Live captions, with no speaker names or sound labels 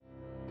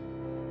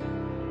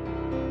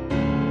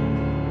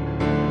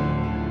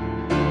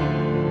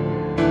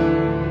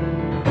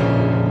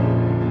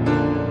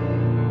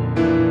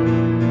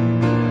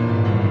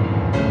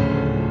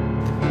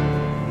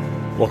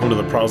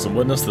to the Protestant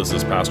Witness. This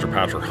is Pastor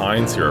Patrick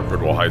Hines here at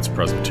Bridwell Heights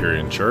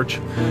Presbyterian Church,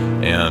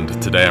 and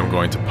today I'm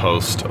going to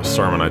post a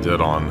sermon I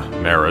did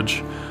on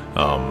marriage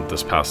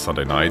this past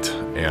Sunday night,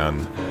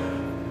 and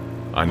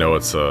I know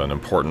it's an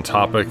important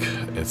topic.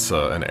 It's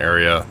an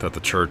area that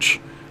the church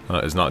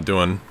is not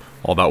doing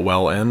all that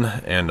well in,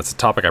 and it's a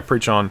topic I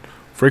preach on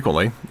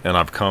frequently, and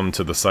I've come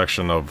to the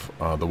section of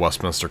the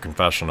Westminster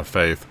Confession of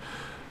Faith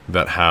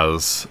that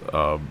is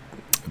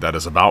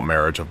about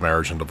marriage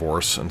and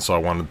divorce, and so I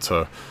wanted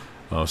to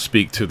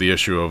speak to the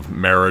issue of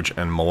marriage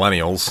and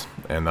millennials,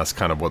 and that's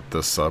kind of what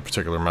this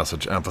particular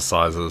message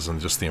emphasizes,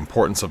 and just the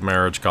importance of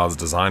marriage, God's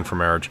design for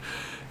marriage.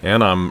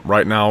 And I'm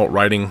right now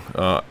writing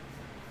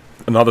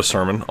another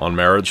sermon on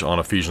marriage on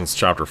Ephesians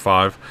chapter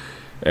 5,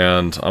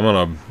 and I'm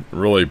going to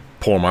really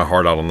pour my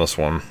heart out on this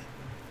one.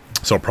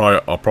 So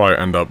I'll probably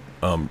end up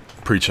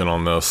preaching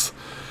on this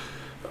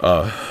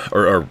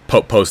or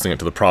posting it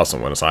to the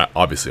Protestant Witness. I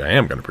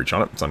am going to preach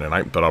on it Sunday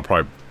night, but I'll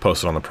probably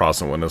post it on the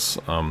Protestant Witness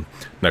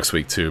next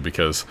week too,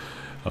 because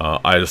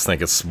I just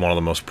think it's one of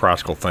the most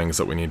practical things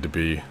that we need to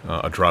be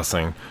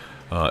addressing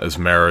is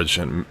marriage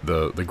and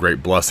the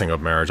great blessing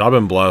of marriage. I've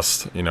been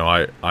blessed.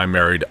 I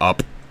married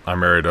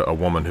a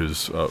woman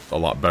who's a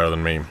lot better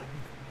than me,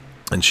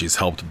 and she's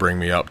helped bring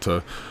me up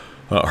to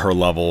her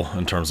level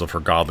in terms of her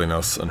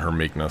godliness and her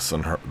meekness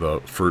and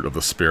the fruit of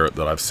the Spirit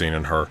that I've seen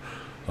in her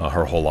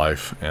whole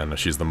life. And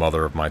she's the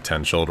mother of my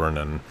 10 children,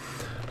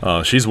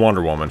 and she's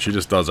Wonder Woman. She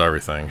just does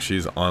everything.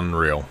 She's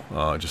unreal,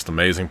 just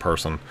amazing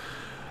person.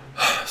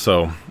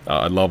 So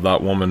I love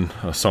that woman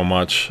so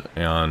much,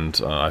 and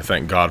I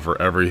thank God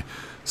for every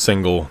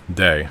single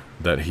day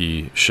that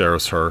He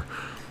shares her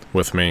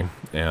with me,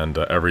 and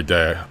every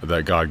day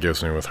that God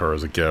gives me with her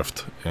is a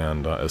gift,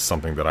 and is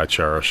something that I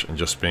cherish. And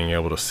just being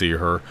able to see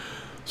her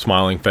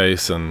smiling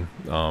face and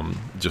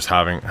just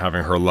having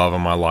her love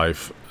in my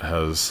life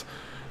has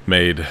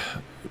made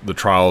the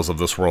trials of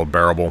this world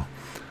bearable.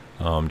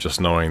 Just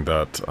knowing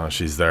that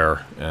she's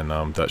there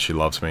and that she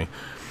loves me.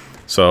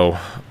 So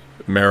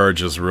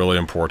marriage is really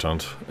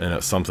important, and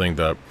it's something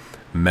that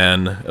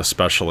men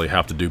especially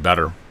have to do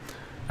better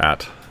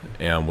at.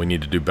 And we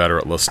need to do better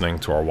at listening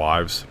to our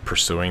wives,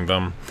 pursuing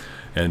them,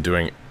 and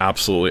doing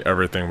absolutely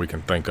everything we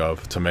can think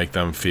of to make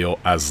them feel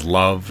as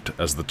loved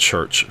as the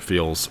church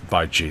feels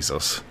by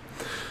Jesus.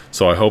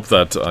 So I hope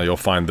that you'll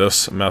find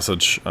this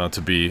message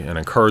to be an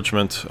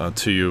encouragement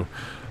to you,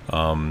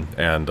 and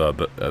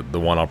the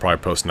one I'll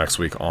probably post next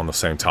week on the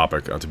same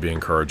topic to be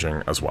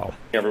encouraging as well.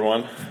 Hey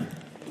everyone,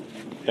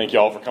 thank you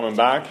all for coming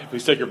back.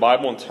 Please take your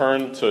Bible and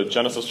turn to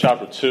Genesis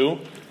chapter 2.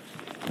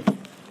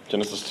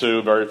 Genesis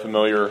 2, very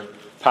familiar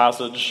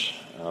passage,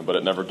 but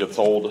it never gets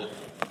old.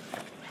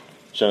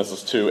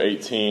 Genesis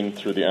 2:18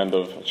 through the end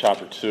of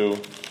chapter 2,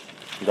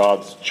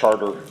 God's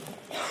charter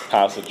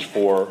passage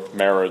for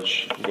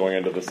marriage, going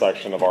into the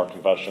section of our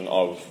confession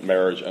of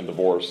marriage and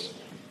divorce.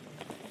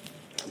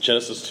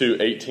 Genesis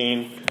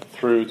 2:18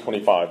 through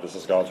 25, this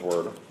is God's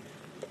word.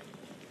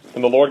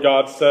 And the Lord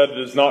God said, "It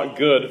is not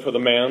good for the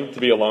man to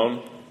be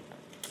alone.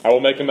 I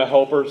will make him a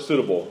helper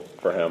suitable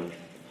for him."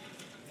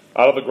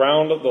 Out of the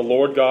ground the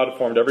Lord God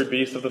formed every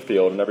beast of the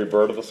field and every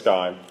bird of the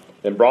sky,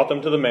 and brought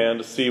them to the man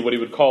to see what he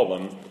would call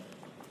them.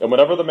 And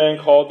whatever the man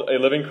called a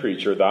living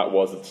creature, that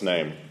was its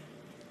name.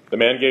 The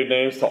man gave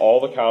names to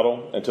all the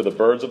cattle, and to the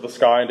birds of the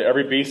sky, and to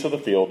every beast of the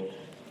field.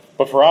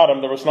 But for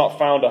Adam there was not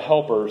found a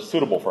helper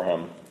suitable for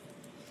him.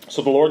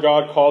 So the Lord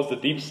God caused a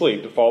deep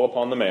sleep to fall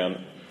upon the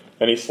man,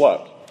 and he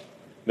slept.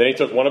 Then he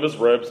took one of his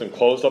ribs and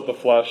closed up the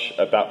flesh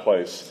at that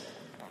place.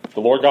 The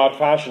Lord God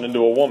fashioned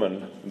into a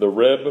woman the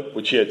rib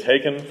which he had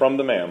taken from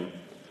the man,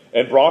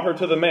 and brought her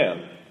to the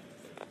man.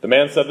 The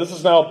man said, "This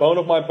is now bone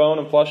of my bone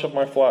and flesh of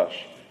my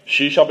flesh.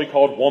 She shall be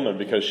called woman,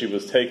 because she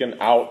was taken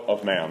out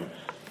of man.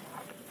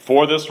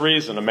 For this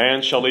reason a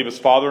man shall leave his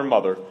father and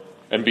mother,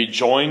 and be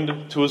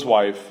joined to his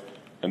wife,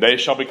 and they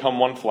shall become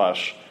one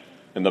flesh.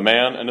 And the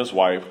man and his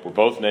wife were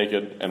both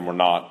naked and were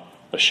not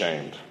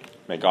ashamed."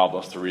 May God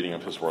bless the reading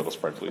of His word. Let's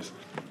pray, please.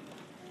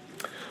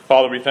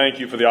 Father, we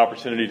thank You for the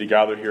opportunity to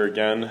gather here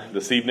again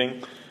this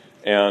evening.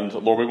 And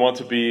Lord, we want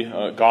to be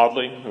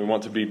godly. We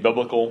want to be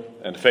biblical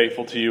and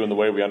faithful to You in the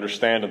way we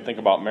understand and think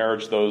about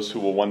marriage, those who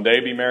will one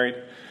day be married,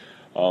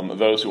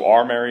 those who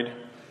are married.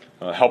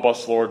 Help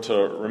us, Lord, to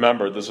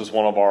remember this is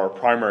one of our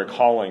primary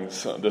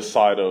callings this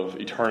side of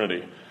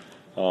eternity,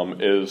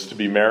 is to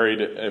be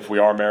married if we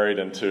are married,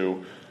 and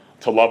to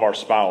love our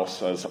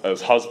spouse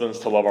as husbands,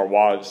 to love our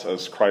wives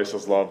as Christ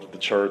has loved the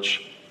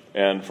church,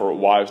 and for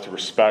wives to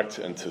respect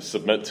and to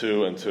submit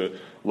to and to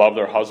love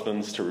their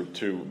husbands,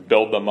 to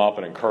build them up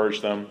and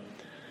encourage them.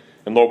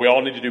 And Lord, we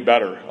all need to do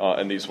better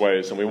in these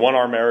ways, and we want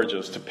our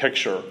marriages to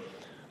picture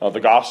the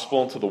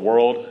gospel to the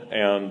world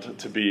and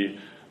to be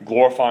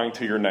glorifying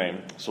to Your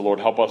name. So Lord,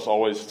 help us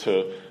always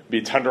to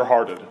be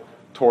tenderhearted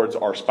towards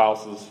our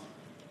spouses,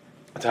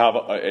 to have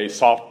a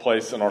soft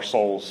place in our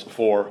souls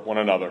for one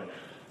another,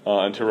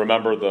 and to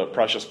remember the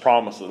precious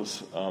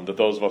promises that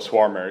those of us who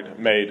are married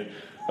made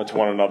to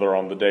one another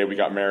on the day we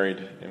got married.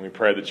 And we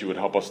pray that You would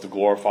help us to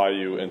glorify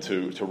You and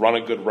to run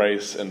a good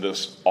race in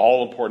this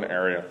all-important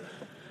area,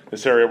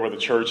 this area where the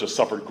church has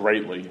suffered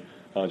greatly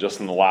just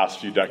in the last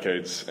few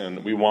decades.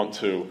 And we want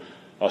to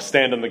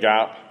stand in the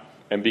gap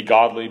and be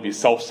godly, be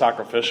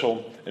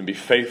self-sacrificial, and be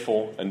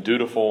faithful and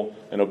dutiful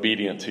and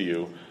obedient to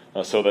you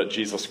so that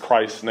Jesus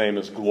Christ's name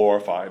is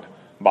glorified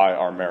by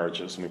our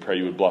marriages. And we pray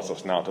you would bless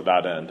us now to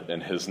that end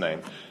in his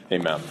name.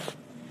 Amen.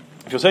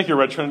 If you'll take your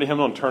Red Trinity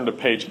hymnal and turn to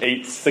page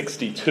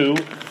 862,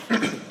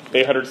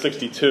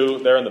 862,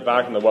 there in the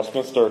back in the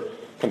Westminster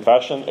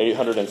Confession,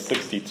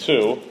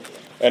 862,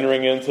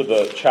 entering into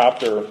the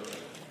chapter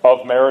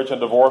of marriage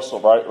and divorce,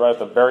 right at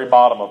the very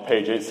bottom of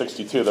page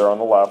 862 there on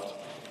the left.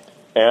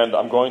 And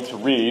I'm going to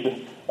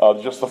read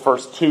just the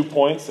first 2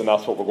 points, and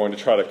that's what we're going to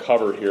try to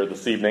cover here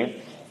this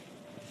evening.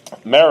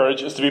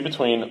 Marriage is to be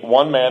between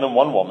one man and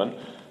one woman.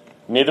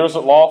 Neither is it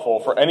lawful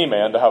for any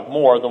man to have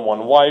more than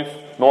one wife,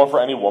 nor for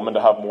any woman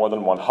to have more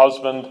than one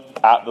husband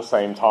at the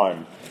same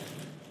time.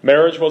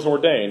 Marriage was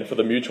ordained for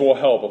the mutual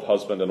help of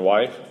husband and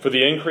wife, for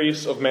the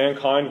increase of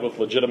mankind with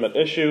legitimate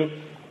issue,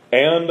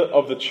 and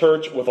of the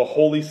church with a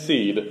holy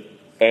seed,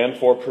 and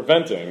for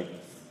preventing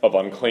of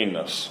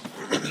uncleanness.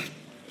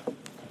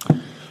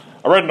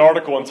 I read an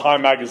article in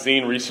Time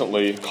magazine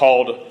recently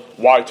called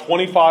Why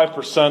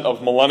 25%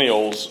 of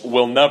Millennials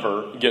Will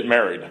Never Get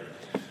Married.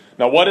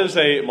 Now, what is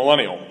a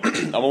millennial?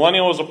 A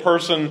millennial is a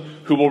person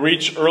who will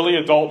reach early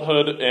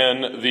adulthood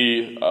in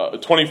the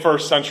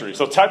 21st century.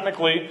 So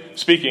technically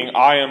speaking,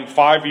 I am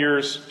 5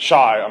 years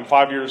shy. I'm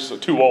 5 years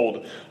too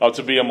old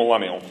to be a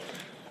millennial.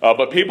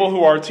 But people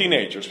who are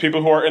teenagers,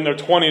 people who are in their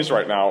 20s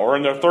right now or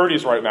in their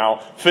 30s right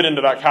now fit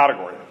into that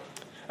category.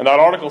 And that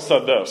article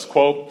said this,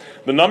 quote,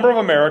 "The number of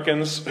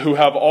Americans who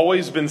have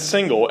always been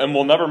single and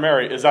will never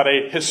marry is at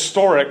a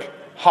historic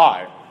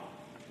high,"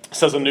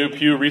 says a new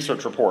Pew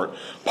Research report,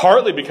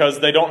 partly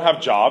because they don't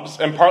have jobs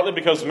and partly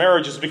because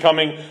marriage is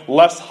becoming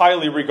less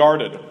highly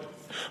regarded.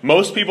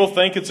 Most people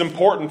think it's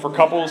important for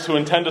couples who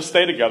intend to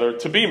stay together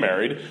to be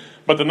married,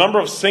 but the number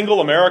of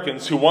single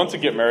Americans who want to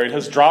get married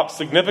has dropped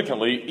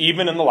significantly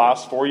even in the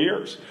last 4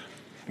 years.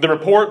 The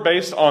report,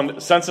 based on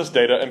census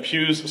data and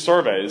Pew's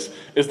surveys,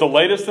 is the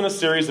latest in a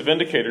series of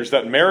indicators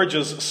that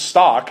marriage's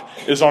stock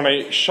is on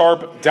a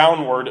sharp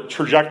downward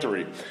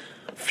trajectory.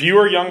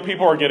 Fewer young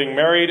people are getting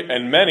married,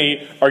 and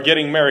many are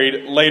getting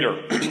married later.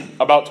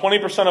 About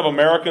 20% of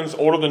Americans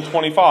older than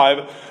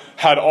 25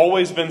 had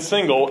always been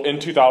single in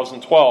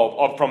 2012,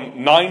 up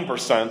from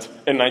 9%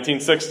 in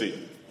 1960.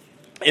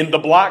 In the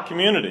black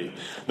community,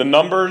 the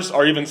numbers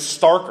are even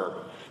starker.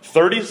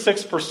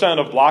 36%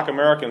 of black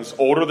Americans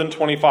older than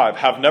 25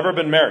 have never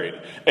been married,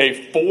 a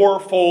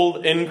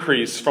fourfold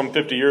increase from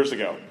 50 years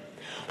ago.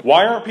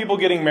 Why aren't people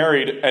getting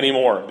married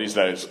anymore these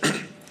days?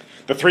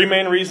 The three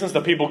main reasons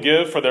that people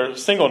give for their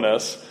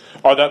singleness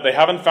are that they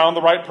haven't found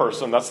the right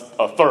person, that's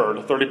a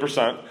third,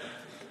 30%,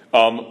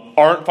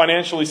 aren't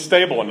financially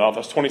stable enough,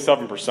 that's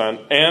 27%,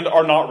 and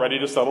are not ready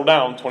to settle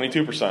down,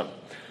 22%.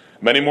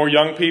 Many more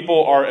young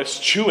people are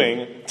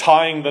eschewing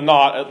tying the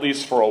knot, at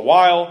least for a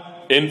while,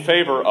 in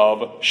favor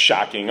of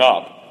shacking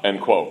up,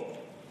 end quote.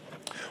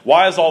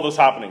 Why is all this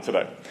happening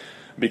today?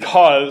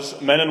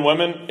 Because men and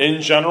women in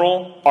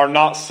general are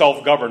not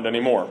self-governed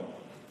anymore.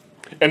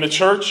 In the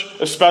church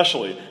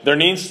especially, there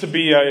needs to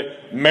be a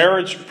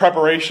marriage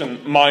preparation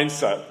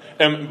mindset.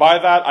 And by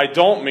that, I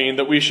don't mean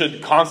that we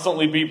should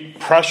constantly be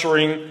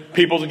pressuring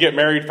people to get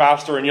married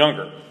faster and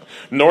younger.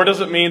 Nor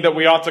does it mean that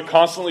we ought to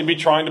constantly be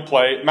trying to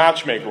play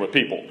matchmaker with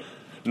people.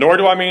 Nor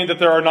do I mean that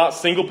there are not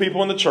single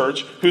people in the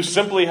church who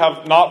simply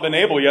have not been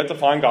able yet to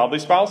find godly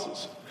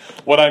spouses.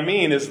 What I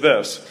mean is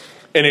this.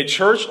 In a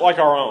church like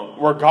our own,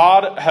 where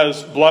God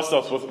has blessed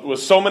us with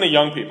so many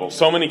young people,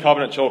 so many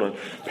covenant children,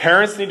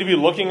 parents need to be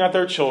looking at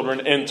their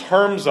children in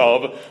terms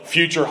of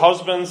future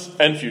husbands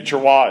and future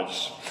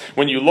wives.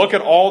 When you look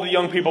at all the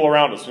young people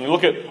around us, when you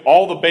look at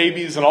all the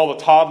babies and all the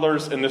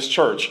toddlers in this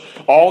church,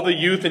 all the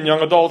youth and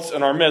young adults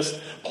in our midst,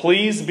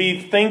 please be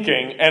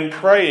thinking and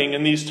praying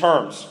in these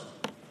terms.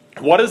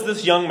 What is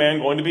this young man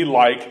going to be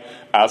like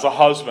as a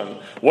husband?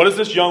 What is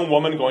this young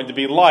woman going to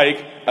be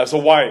like as a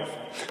wife?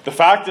 The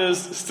fact is,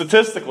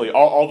 statistically,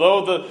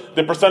 although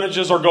the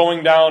percentages are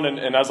going down,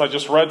 and as I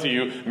just read to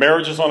you,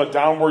 marriage is on a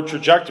downward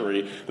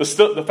trajectory,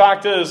 the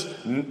fact is,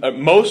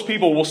 most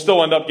people will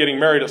still end up getting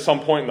married at some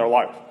point in their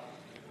life.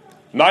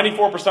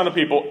 94% of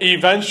people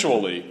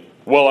eventually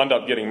will end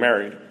up getting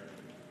married.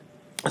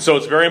 So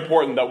it's very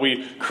important that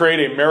we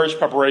create a marriage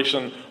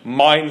preparation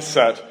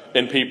mindset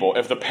in people.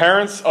 If the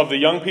parents of the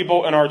young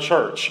people in our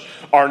church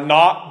are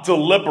not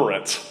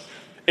deliberate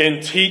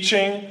in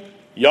teaching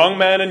young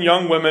men and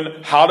young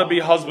women how to be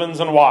husbands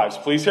and wives,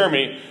 please hear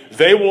me,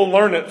 they will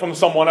learn it from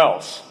someone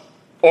else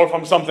or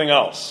from something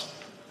else.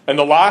 And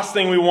the last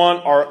thing we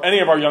want any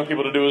of our young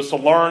people to do is to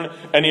learn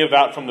any of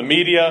that from the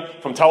media,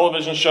 from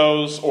television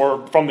shows,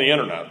 or from the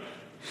internet.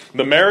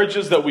 The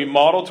marriages that we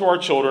model to our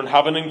children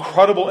have an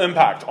incredible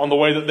impact on the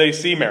way that they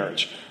see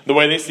marriage, the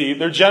way they see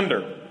their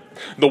gender,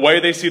 the way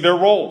they see their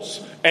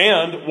roles,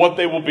 and what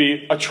they will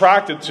be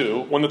attracted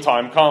to when the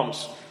time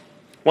comes.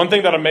 One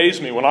thing that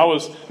amazed me when I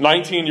was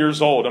 19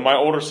 years old and my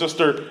older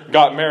sister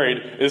got married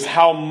is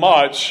how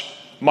much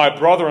my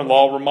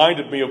brother-in-law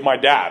reminded me of my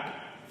dad.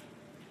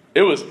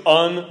 It was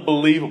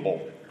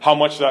unbelievable how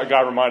much that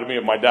guy reminded me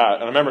of my dad.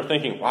 And I remember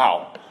thinking,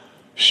 wow,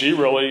 she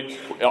really,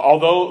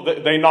 although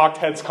they knocked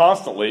heads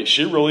constantly,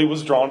 she really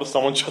was drawn to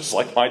someone just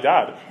like my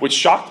dad, which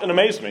shocked and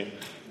amazed me.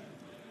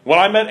 When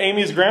I met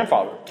Amy's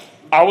grandfather,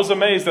 I was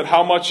amazed at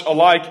how much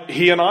alike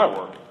he and I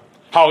were.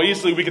 How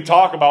easily we could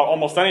talk about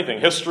almost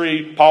anything,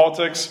 history,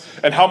 politics,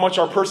 and how much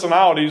our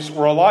personalities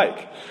were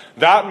alike.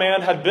 That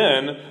man had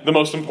been the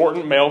most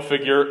important male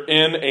figure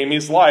in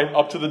Amy's life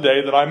up to the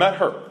day that I met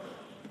her.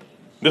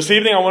 This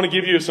evening I want to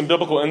give you some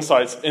biblical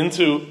insights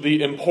into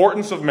the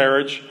importance of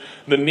marriage,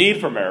 the need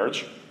for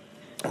marriage,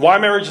 why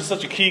marriage is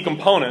such a key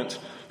component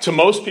to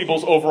most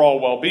people's overall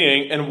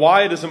well-being, and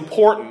why it is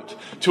important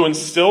to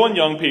instill in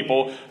young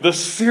people the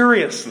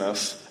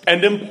seriousness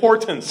and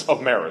importance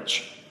of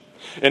marriage.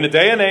 In a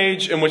day and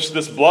age in which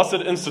this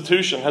blessed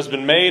institution has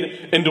been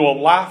made into a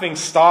laughing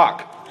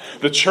stock,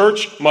 the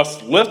church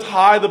must lift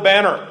high the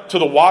banner to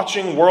the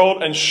watching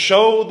world and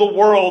show the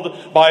world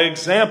by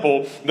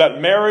example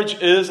that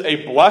marriage is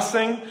a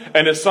blessing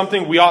and is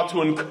something we ought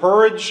to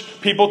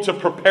encourage people to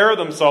prepare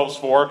themselves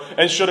for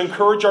and should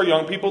encourage our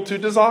young people to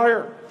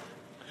desire.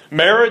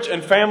 Marriage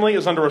and family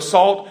is under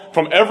assault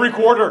from every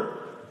quarter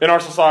in our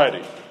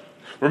society.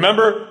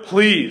 Remember,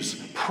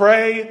 please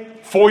pray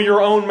for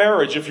your own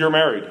marriage if you're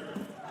married.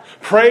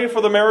 Pray for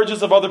the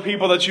marriages of other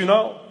people that you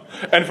know,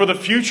 and for the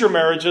future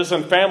marriages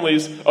and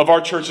families of our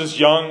church's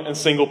young and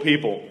single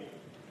people.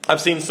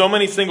 I've seen so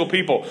many single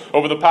people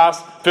over the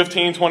past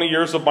 15, 20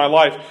 years of my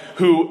life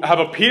who have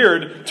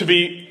appeared to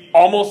be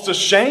almost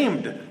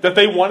ashamed that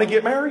they want to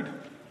get married.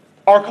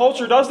 Our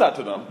culture does that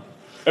to them.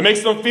 It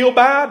makes them feel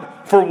bad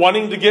for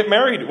wanting to get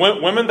married.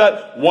 Women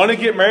that want to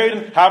get married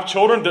and have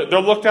children,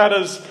 they're looked at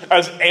as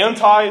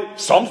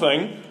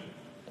anti-something,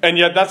 and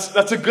yet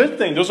that's a good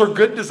thing. Those are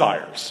good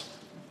desires.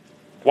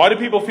 Why do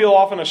people feel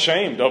often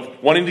ashamed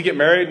of wanting to get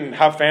married and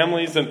have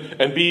families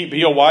and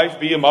be a wife,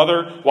 be a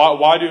mother?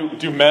 Why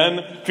do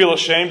men feel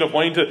ashamed of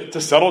wanting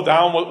to settle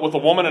down with a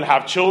woman and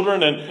have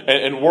children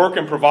and work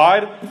and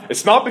provide?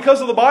 It's not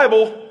because of the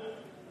Bible.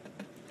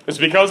 It's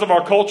because of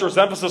our culture's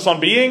emphasis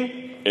on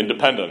being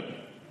independent.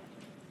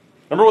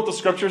 Remember what the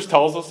scriptures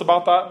tells us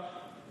about that?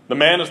 The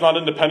man is not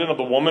independent of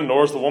the woman,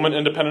 nor is the woman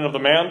independent of the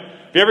man.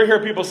 If you ever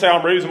hear people say,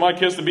 I'm raising my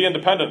kids to be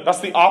independent,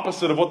 that's the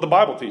opposite of what the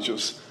Bible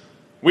teaches.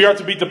 We are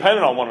to be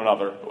dependent on one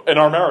another in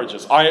our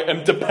marriages. I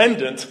am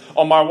dependent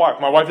on my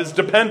wife. My wife is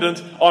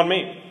dependent on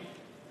me.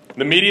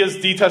 The media's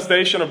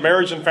detestation of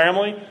marriage and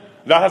family,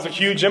 that has a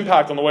huge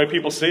impact on the way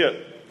people see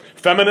it.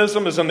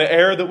 Feminism is in the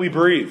air that we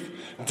breathe.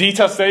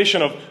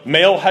 Detestation of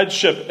male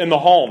headship in the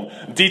home.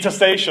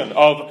 Detestation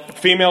of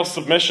female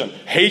submission.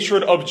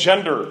 Hatred of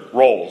gender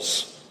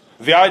roles.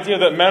 The idea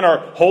that men are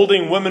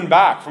holding women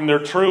back from their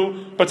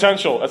true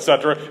potential,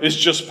 etc., is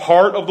just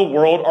part of the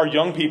world our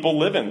young people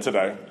live in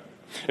today.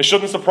 It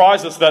shouldn't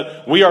surprise us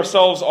that we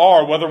ourselves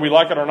are, whether we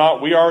like it or not,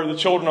 we are the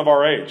children of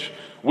our age.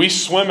 We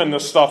swim in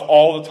this stuff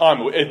all the time.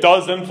 It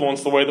does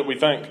influence the way that we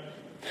think.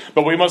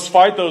 But we must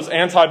fight those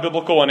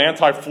anti-biblical and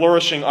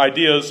anti-flourishing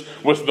ideas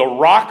with the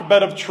rock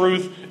bed of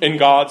truth in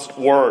God's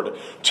Word.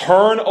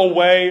 Turn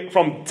away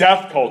from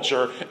death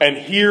culture and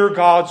hear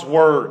God's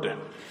Word.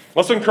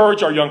 Let's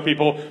encourage our young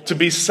people to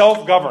be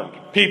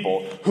self-governed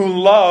people who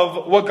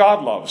love what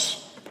God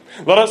loves.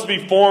 Let us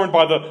be formed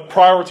by the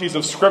priorities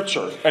of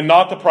Scripture and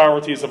not the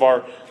priorities of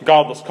our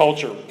godless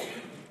culture.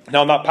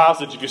 Now in that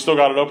passage, if you still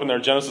got it open there,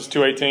 Genesis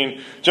 2:18.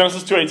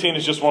 Genesis 2:18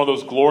 is just one of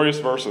those glorious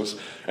verses.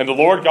 And the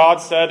Lord God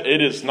said,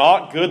 it is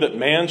not good that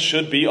man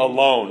should be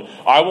alone.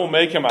 I will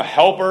make him a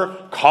helper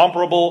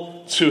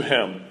comparable to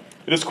him.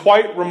 It is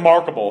quite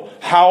remarkable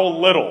how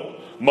little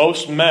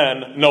most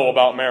men know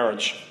about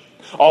marriage.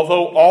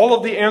 Although all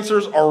of the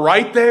answers are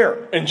right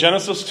there in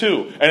Genesis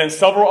 2 and in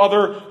several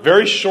other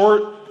very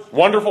short,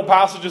 wonderful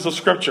passages of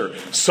Scripture,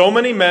 so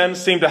many men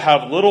seem to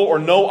have little or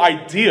no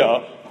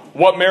idea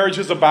what marriage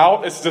is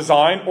about, its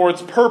design, or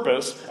its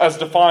purpose as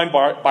defined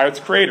by its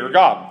creator,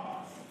 God.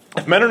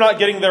 If men are not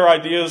getting their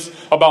ideas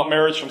about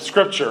marriage from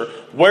Scripture,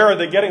 where are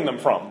they getting them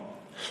from?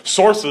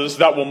 Sources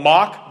that will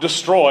mock,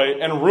 destroy,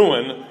 and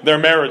ruin their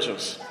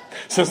marriages.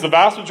 Since the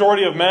vast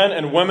majority of men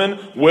and women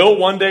will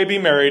one day be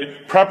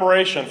married,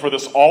 preparation for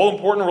this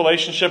all-important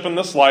relationship in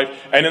this life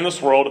and in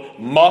this world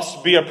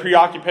must be a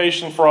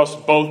preoccupation for us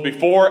both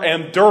before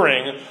and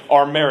during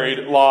our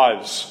married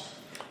lives.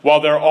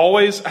 While there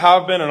always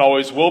have been and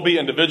always will be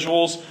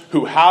individuals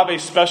who have a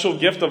special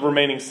gift of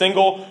remaining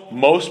single,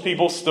 most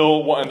people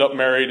still will end up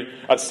married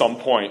at some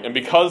point. And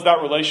because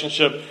that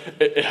relationship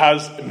it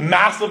has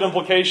massive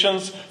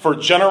implications for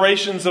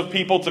generations of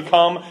people to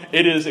come,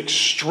 it is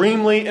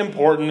extremely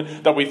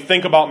important that we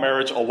think about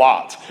marriage a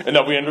lot and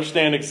that we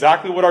understand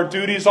exactly what our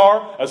duties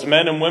are as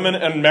men and women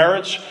in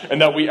marriage,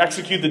 and that we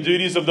execute the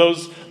duties of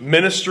those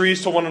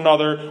ministries to one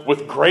another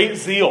with great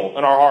zeal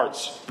in our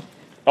hearts.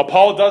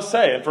 Paul does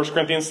say in 1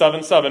 Corinthians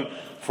 7:7,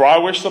 "For I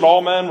wish that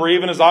all men were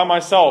even as I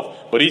myself,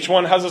 but each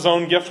one has his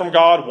own gift from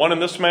God, one in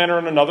this manner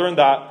and another in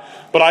that.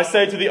 But I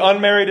say to the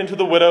unmarried and to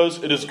the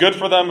widows, it is good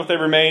for them if they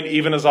remain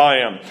even as I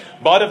am.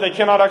 But if they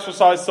cannot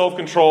exercise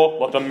self-control,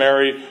 let them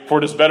marry, for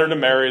it is better to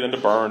marry than to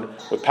burn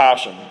with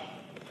passion."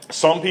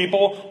 Some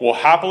people will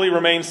happily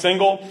remain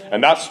single,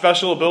 and that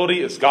special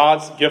ability is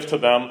God's gift to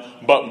them,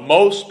 but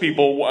most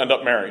people will end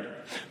up married.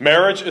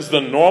 Marriage is the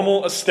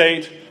normal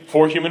estate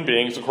for human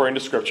beings, according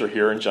to Scripture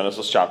here in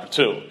Genesis chapter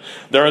 2.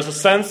 There is a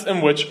sense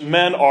in which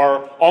men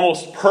are,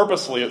 almost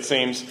purposely it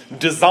seems,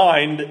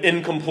 designed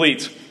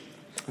incomplete.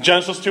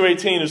 Genesis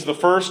 2:18 is the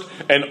first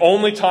and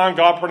only time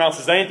God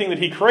pronounces anything that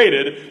he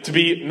created to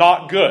be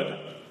not good.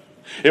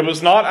 It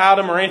was not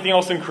Adam or anything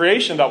else in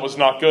creation that was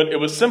not good. It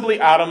was simply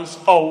Adam's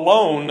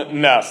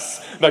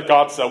aloneness that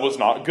God said was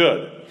not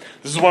good.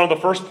 This is one of the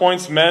first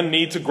points men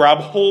need to grab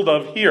hold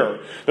of here.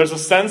 There's a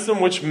sense in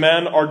which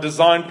men are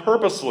designed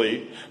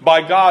purposely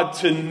by God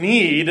to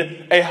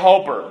need a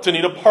helper, to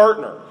need a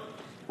partner.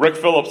 Rick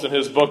Phillips, in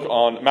his book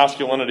on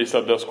masculinity,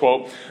 said this,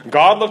 quote,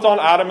 "God looked on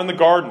Adam in the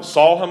garden,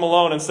 saw him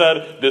alone, and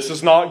said, 'This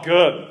is not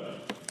good.'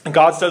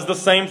 God says the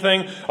same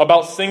thing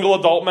about single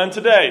adult men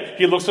today.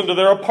 He looks into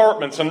their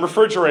apartments and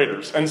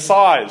refrigerators and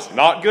sighs,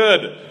 'Not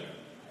good.'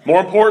 More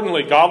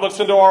importantly, God looks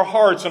into our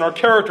hearts and our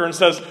character and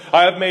says,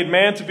 'I have made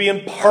man to be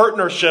in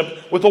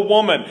partnership with a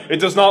woman.' It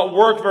does not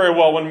work very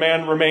well when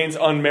man remains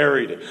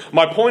unmarried."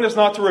 My point is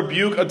not to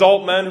rebuke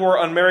adult men who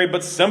are unmarried,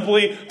 but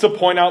simply to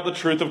point out the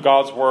truth of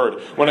God's word.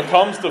 When it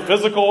comes to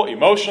physical,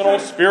 emotional,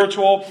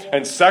 spiritual,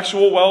 and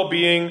sexual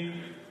well-being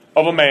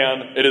of a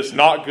man, it is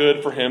not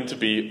good for him to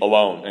be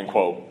alone, end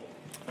quote.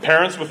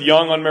 Parents with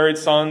young unmarried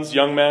sons,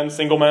 young men,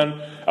 single men,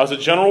 as a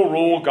general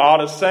rule,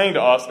 God is saying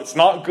to us, it's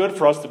not good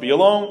for us to be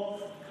alone.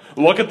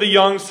 Look at the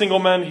young single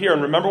men here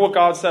and remember what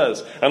God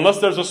says. Unless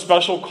there's a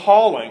special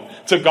calling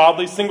to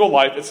godly single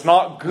life, it's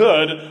not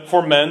good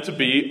for men to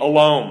be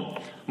alone.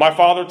 My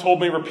father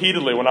told me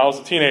repeatedly when I was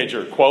a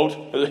teenager, quote,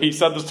 he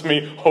said this to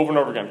me over and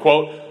over again,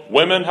 quote,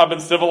 "Women have been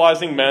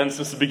civilizing men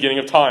since the beginning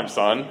of time,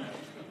 son.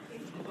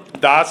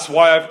 That's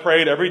why I've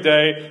prayed every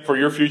day for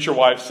your future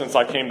wife since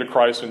I came to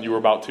Christ when you were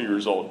about 2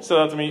 years old." He said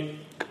that to me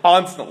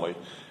constantly.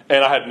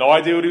 And I had no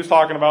idea what he was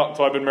talking about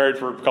until I've been married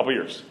for a couple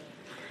years.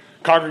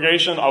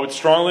 Congregation, I would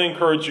strongly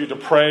encourage you to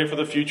pray for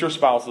the future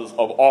spouses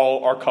of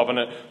all our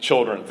covenant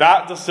children.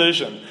 That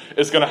decision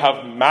is going to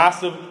have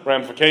massive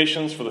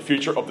ramifications for the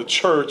future of the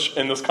church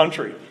in this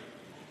country.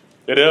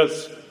 It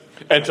is.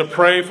 And to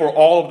pray for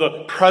all of the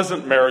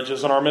present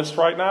marriages in our midst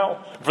right now.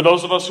 For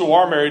those of us who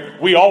are married,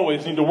 we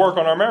always need to work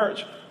on our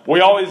marriage.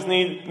 We always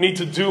need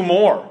to do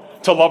more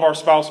to love our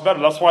spouse better.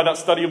 That's why that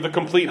study of the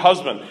complete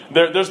husband.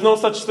 There's no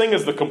such thing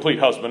as the complete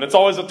husband. It's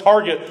always a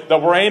target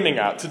that we're aiming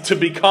at, to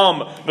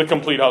become the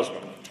complete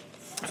husband.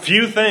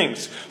 Few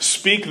things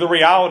speak the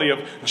reality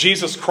of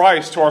Jesus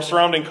Christ to our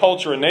surrounding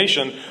culture and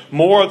nation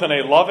more than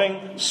a loving,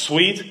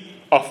 sweet,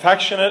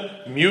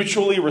 affectionate,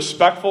 mutually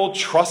respectful,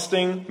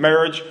 trusting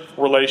marriage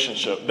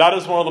relationship. That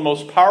is one of the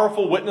most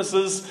powerful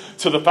witnesses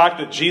to the fact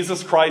that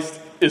Jesus Christ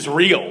is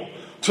real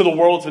to the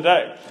world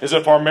today, is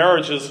if our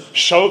marriages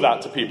show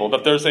that to people,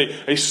 that there's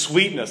a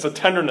sweetness, a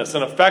tenderness,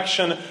 an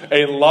affection,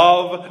 a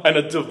love, and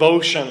a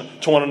devotion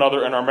to one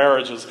another in our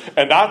marriages.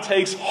 And that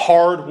takes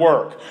hard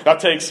work. That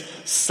takes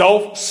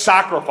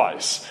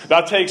self-sacrifice.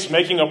 That takes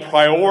making a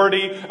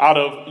priority out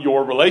of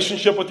your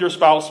relationship with your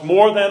spouse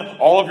more than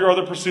all of your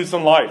other pursuits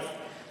in life.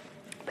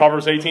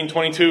 Proverbs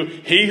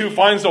 18:22, "He who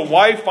finds a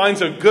wife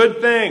finds a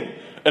good thing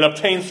and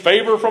obtains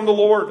favor from the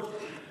Lord."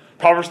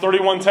 Proverbs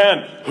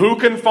 31:10, "Who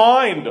can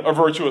find a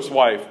virtuous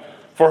wife?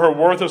 For her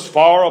worth is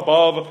far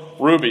above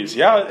rubies."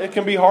 Yeah, it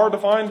can be hard to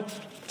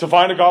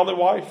find a godly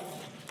wife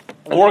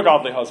or a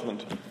godly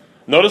husband.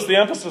 Notice the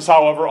emphasis,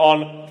 however,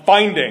 on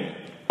finding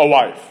a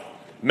wife.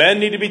 Men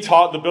need to be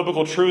taught the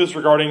biblical truths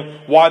regarding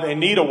why they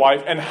need a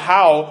wife and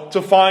how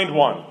to find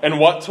one and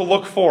what to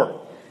look for.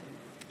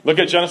 Look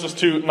at Genesis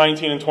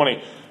 2:19 and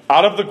 20.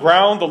 "Out of the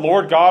ground the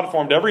Lord God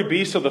formed every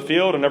beast of the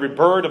field and every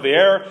bird of the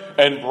air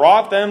and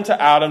brought them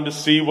to Adam to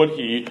see what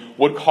he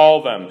would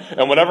call them.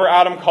 And whatever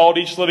Adam called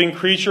each living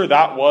creature,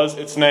 that was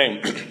its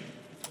name.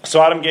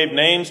 So Adam gave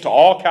names to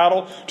all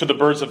cattle, to the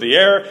birds of the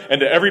air, and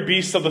to every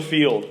beast of the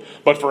field.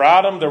 But for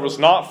Adam there was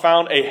not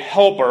found a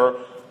helper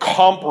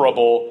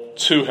comparable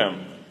to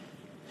him."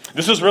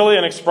 This is really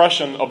an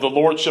expression of the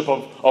lordship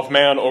of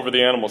man over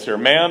the animals here.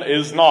 Man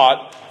is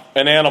not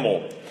an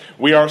animal.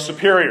 We are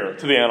superior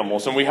to the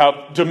animals, and we have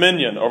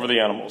dominion over the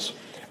animals.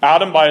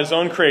 Adam, by his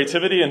own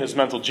creativity and his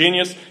mental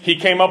genius, he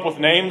came up with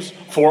names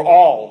for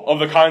all of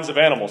the kinds of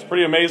animals.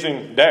 Pretty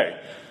amazing day.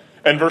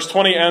 And verse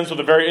 20 ends with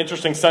a very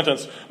interesting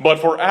sentence. "But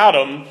for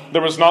Adam,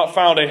 there was not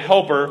found a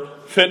helper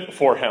fit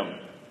for him."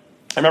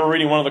 I remember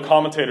reading one of the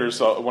commentators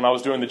when I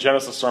was doing the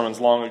Genesis sermons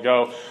long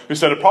ago, who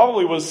said it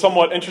probably was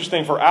somewhat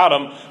interesting for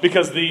Adam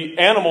because the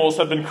animals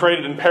had been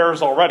created in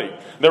pairs already.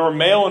 There were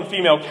male and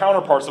female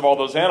counterparts of all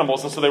those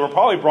animals, and so they were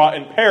probably brought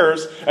in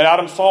pairs, and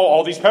Adam saw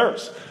all these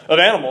pairs of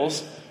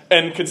animals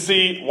and could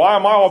see, why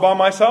am I all by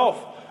myself?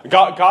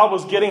 God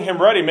was getting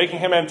him ready, making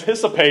him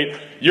anticipate,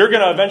 you're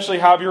going to eventually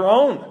have your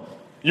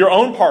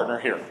own partner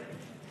here.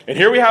 And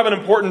here we have an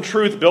important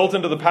truth built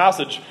into the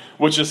passage,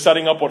 which is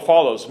setting up what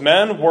follows.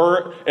 Men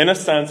were, in a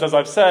sense, as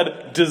I've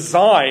said,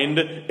 designed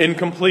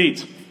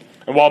incomplete.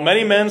 And while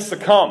many men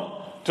succumb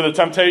to the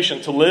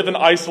temptation to live in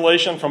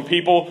isolation from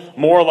people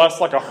more or less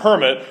like a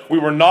hermit, we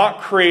were not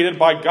created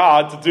by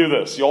God to do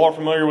this. You all are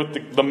familiar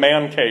with the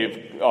man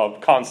cave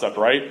concept,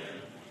 right?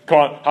 Come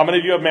on, how many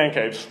of you have man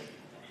caves?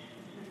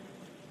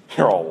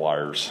 You're all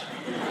liars.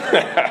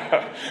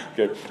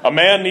 Okay. A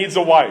man needs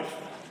a wife.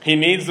 He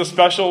needs the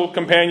special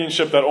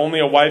companionship that only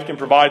a wife can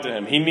provide to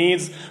him. He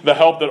needs the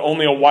help that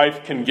only a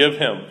wife can give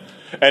him.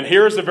 And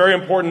here's a very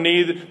important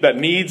need that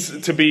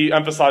needs to be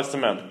emphasized to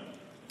men.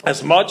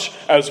 As much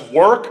as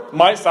work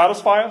might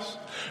satisfy us,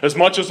 as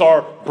much as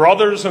our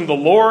brothers in the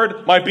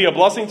Lord might be a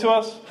blessing to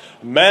us,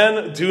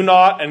 men do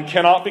not and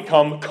cannot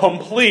become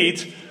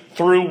complete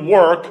through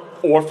work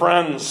or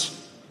friends.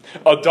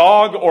 A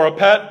dog or a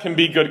pet can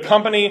be good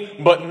company,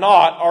 but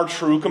not our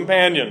true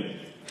companion.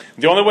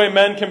 The only way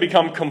men can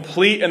become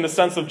complete in the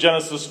sense of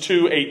Genesis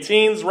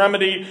 2:18's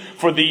remedy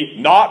for the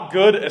not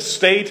good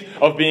estate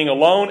of being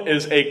alone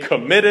is a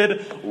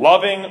committed,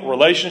 loving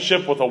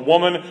relationship with a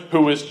woman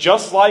who is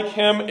just like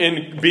him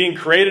in being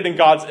created in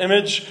God's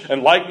image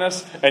and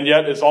likeness, and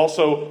yet is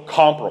also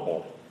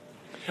comparable.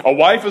 A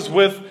wife is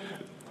with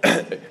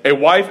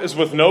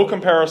no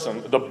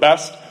comparison the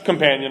best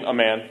companion a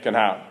man can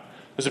have.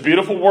 There's a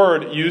beautiful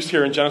word used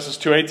here in Genesis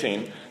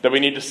 2:18 that we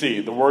need to see.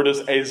 The word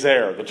is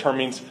ezer. The term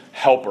means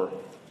helper.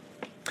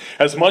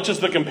 As much as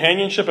the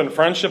companionship and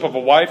friendship of a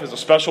wife is a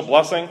special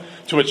blessing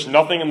to which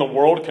nothing in the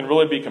world can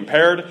really be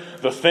compared,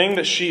 the thing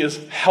that she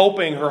is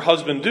helping her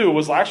husband do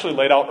was actually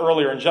laid out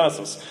earlier in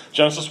Genesis.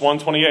 Genesis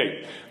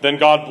 1:28. Then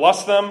God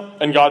blessed them,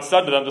 and God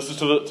said to them, this is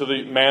to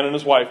the man and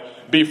his wife,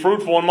 be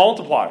fruitful and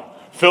multiply.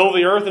 Fill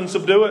the earth and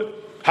subdue it.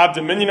 Have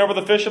dominion over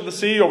the fish of the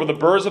sea, over the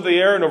birds of the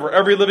air, and over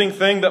every living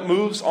thing that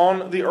moves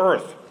on the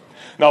earth.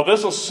 Now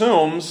this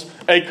assumes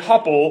a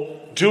couple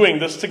doing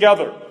this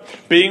together.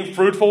 Being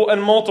fruitful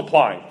and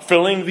multiplying,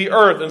 filling the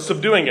earth and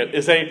subduing it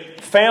is a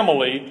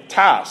family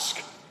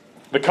task.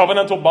 The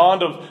covenantal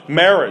bond of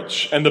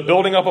marriage and the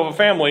building up of a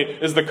family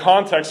is the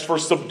context for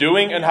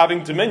subduing and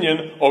having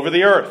dominion over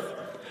the earth.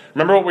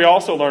 Remember what we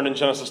also learned in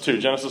Genesis 2,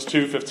 Genesis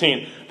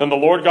 2:15. Then the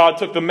Lord God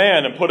took the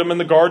man and put him in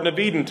the Garden of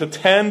Eden to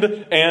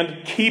tend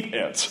and keep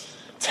it.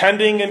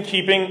 Tending and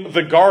keeping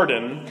the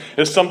garden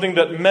is something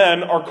that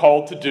men are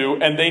called to do,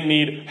 and they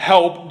need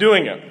help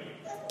doing it.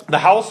 The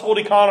household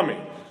economy,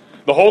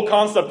 the whole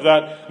concept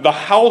that the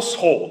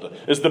household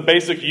is the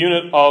basic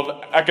unit of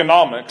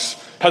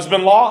economics, has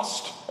been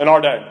lost in our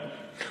day.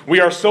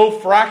 We are so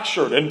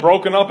fractured and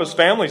broken up as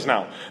families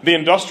now. The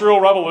Industrial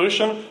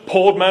Revolution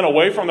pulled men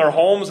away from their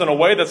homes in a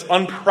way that's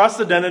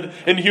unprecedented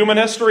in human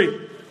history.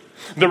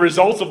 The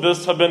results of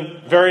this have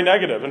been very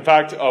negative. In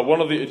fact,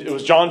 it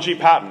was John G.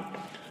 Patton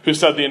who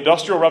said the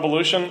Industrial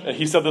Revolution, and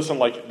he said this in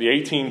like the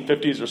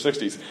 1850s or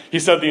 60s, he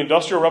said the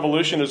Industrial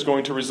Revolution is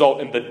going to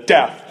result in the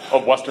death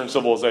of Western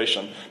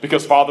civilization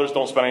because fathers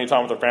don't spend any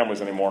time with their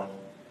families anymore.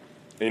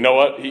 And you know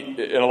what?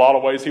 In a lot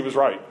of ways, he was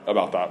right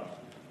about that.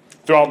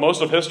 Throughout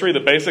most of history, the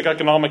basic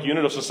economic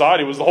unit of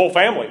society was the whole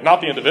family,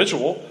 not the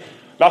individual.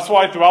 That's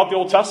why throughout the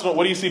Old Testament,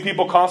 what do you see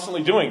people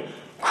constantly doing?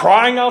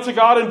 Crying out to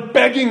God and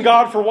begging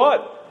God for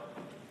what?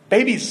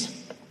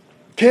 Babies.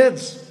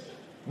 Kids.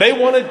 They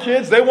wanted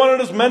kids. They wanted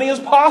as many as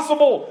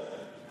possible.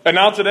 And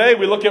now today,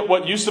 we look at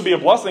what used to be a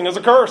blessing as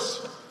a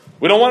curse.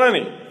 We don't want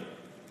any.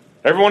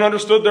 Everyone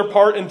understood their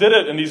part and did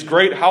it in these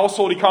great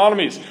household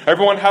economies.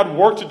 Everyone had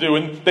work to do,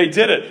 and they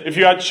did it. If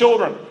you had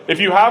children,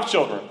 if you have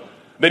children,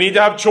 they need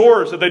to have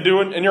chores that they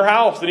do in your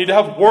house. They need to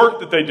have work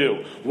that they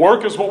do.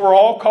 Work is what we're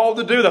all called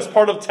to do. That's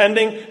part of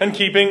tending and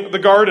keeping the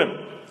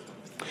garden.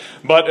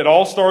 But it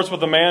all starts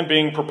with a man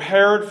being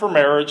prepared for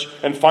marriage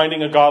and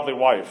finding a godly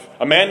wife.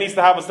 A man needs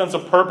to have a sense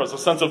of purpose, a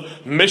sense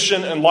of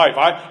mission in life.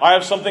 I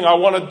have something I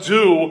want to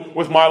do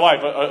with my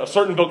life, a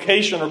certain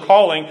vocation or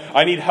calling.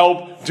 I need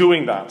help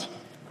doing that.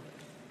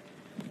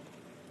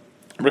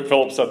 Rick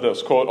Phillips said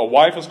this, quote, a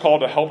wife is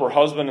called to help her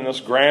husband in this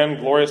grand,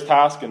 glorious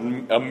task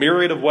in a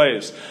myriad of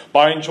ways,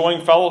 by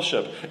enjoying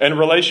fellowship and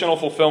relational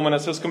fulfillment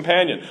as his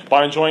companion,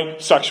 by enjoying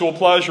sexual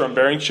pleasure and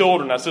bearing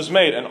children as his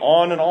mate, and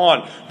on and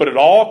on. But it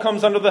all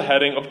comes under the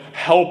heading of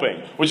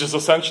helping, which is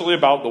essentially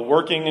about the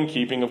working and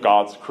keeping of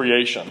God's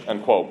creation,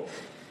 end quote.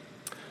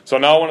 So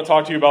now I want to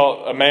talk to you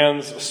about a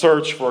man's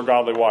search for a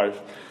godly wife.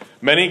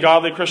 Many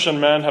godly Christian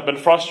men have been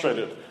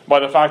frustrated by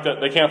the fact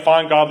that they can't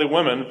find godly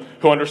women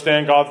who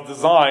understand God's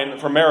design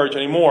for marriage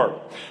anymore.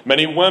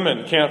 Many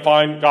women can't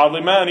find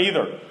godly men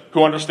either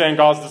who understand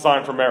God's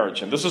design for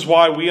marriage. And this is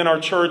why we in our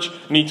church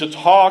need to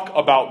talk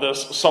about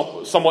this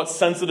somewhat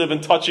sensitive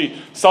and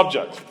touchy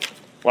subject.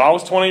 When I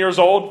was 20 years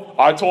old,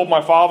 I told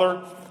my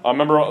father, I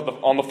remember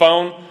on the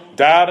phone,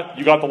 Dad,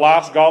 you got the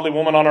last godly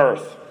woman on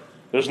earth.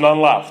 There's none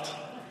left.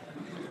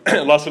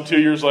 Less than 2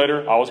 years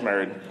later, I was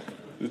married.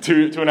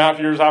 Two and a half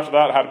years after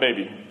that, I had a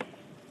baby.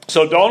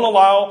 So don't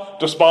allow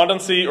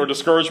despondency or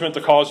discouragement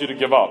to cause you to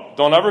give up.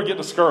 Don't ever get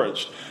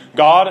discouraged.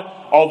 God,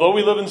 although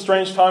we live in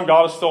strange time,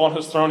 God is still on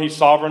his throne. He's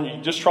sovereign. You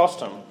just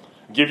trust him.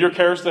 Give your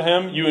cares to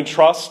him. You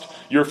entrust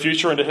your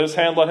future into his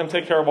hand. Let him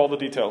take care of all the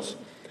details.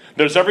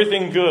 There's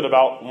everything good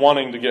about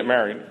wanting to get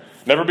married.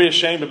 Never be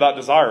ashamed of that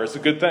desire. It's a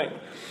good thing.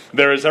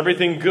 There is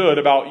everything good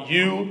about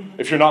you,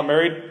 if you're not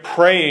married,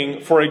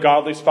 praying for a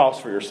godly spouse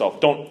for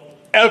yourself. Don't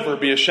ever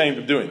be ashamed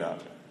of doing that.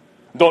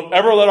 Don't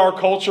ever let our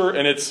culture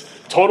and its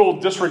total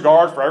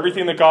disregard for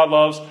everything that God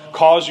loves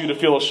cause you to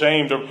feel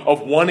ashamed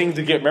of wanting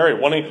to get married,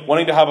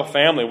 wanting to have a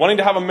family, wanting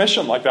to have a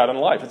mission like that in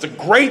life. It's a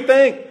great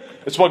thing.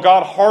 It's what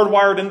God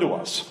hardwired into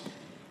us.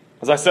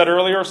 As I said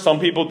earlier, some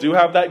people do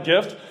have that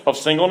gift of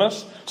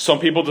singleness. Some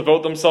people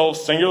devote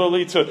themselves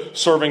singularly to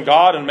serving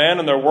God and man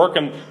in their work,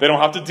 and they don't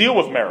have to deal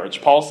with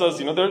marriage. Paul says,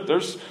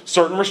 there's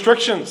certain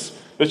restrictions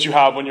that you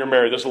have when you're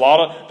married. There's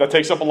that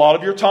takes up a lot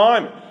of your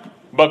time.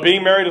 But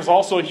being married is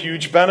also a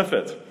huge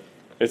benefit.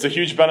 It's a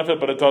huge benefit,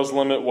 but it does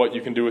limit what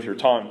you can do with your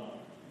time.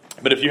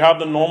 But if you have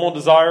the normal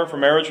desire for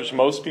marriage, which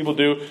most people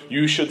do,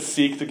 you should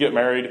seek to get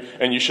married,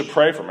 and you should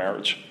pray for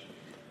marriage.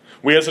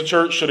 We as a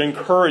church should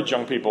encourage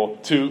young people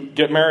to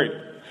get married.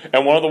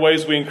 And one of the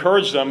ways we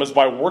encourage them is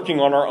by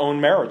working on our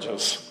own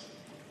marriages.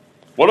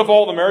 What if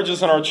all the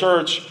marriages in our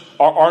church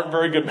aren't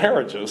very good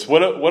marriages?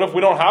 What if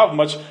we don't have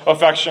much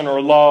affection or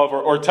love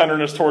or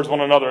tenderness towards one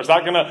another? Is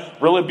that going to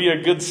really be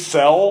a good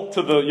sell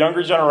to the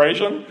younger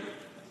generation?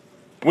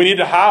 We need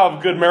to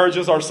have good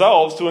marriages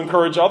ourselves to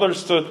encourage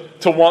others to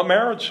want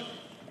marriage.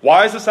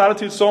 Why is this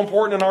attitude so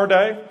important in our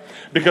day?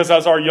 Because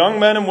as our young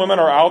men and women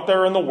are out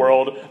there in the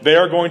world, they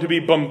are going to be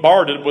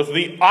bombarded with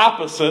the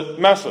opposite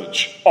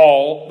message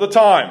all the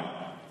time.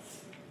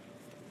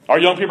 Our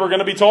young people are going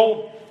to be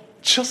told,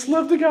 just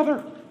live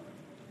together.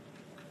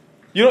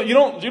 You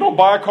don't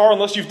buy a car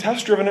unless you've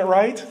test driven it,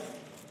 right?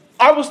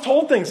 I was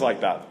told things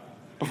like that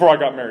before I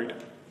got married.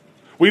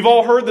 We've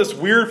all heard this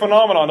weird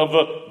phenomenon of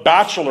the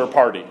bachelor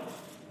party.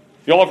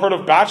 You all have heard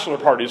of bachelor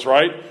parties,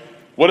 right?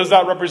 What does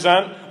that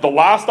represent? The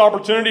last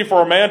opportunity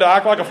for a man to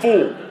act like a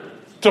fool,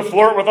 to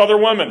flirt with other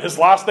women, his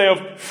last day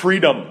of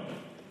freedom.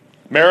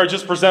 Marriage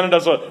is presented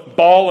as a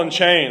ball and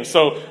chain.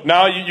 So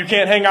now you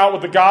can't hang out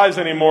with the guys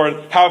anymore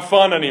and have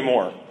fun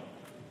anymore.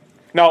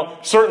 Now,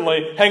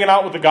 certainly, hanging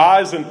out with the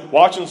guys and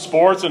watching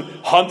sports and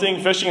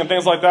hunting, fishing, and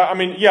things like that,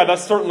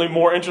 that's certainly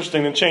more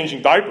interesting than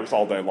changing diapers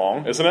all day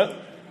long, isn't it?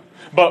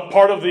 But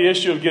part of the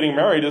issue of getting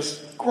married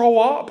is grow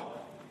up.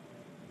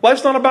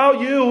 Life's not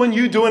about you and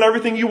you doing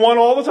everything you want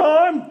all the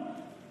time.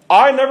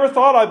 I never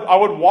thought I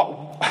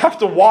would have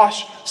to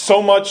wash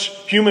so much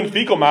human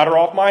fecal matter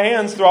off my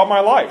hands throughout my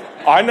life.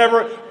 I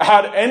never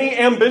had any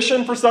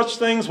ambition for such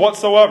things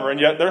whatsoever. And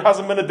yet there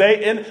hasn't been a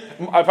day in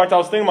fact, I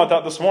was thinking about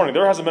that this morning.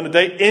 There hasn't been a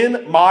day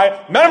in my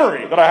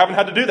memory that I haven't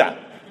had to do that.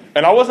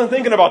 And I wasn't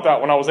thinking about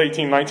that when I was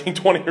 18, 19,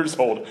 20 years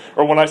old.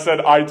 Or when I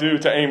said I do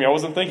to Amy. I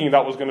wasn't thinking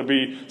that was going to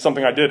be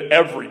something I did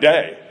every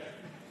day.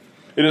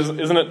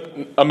 Isn't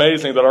it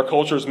amazing that our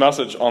culture's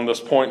message on this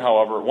point,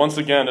 however, once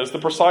again, is the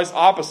precise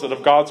opposite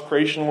of God's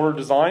creation order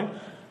design?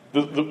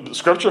 The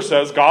scripture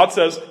says, God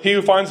says, he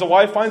who finds a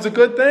wife finds a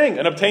good thing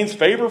and obtains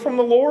favor from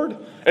the Lord.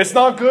 It's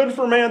not good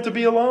for man to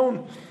be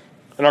alone.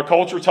 And our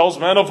culture tells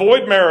men,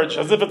 avoid marriage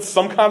as if it's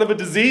some kind of a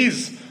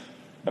disease.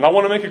 And I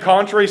want to make a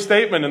contrary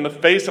statement in the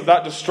face of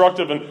that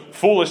destructive and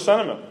foolish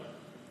sentiment.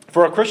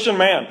 For a Christian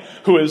man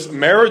who is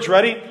marriage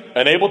ready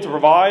and able to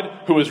provide,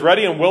 who is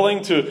ready and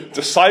willing to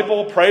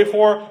disciple, pray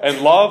for,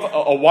 and love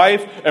a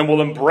wife, and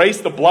will embrace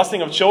the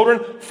blessing of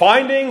children,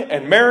 finding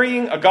and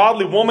marrying a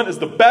godly woman is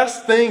the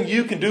best thing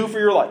you can do for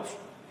your life.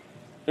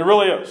 It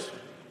really is.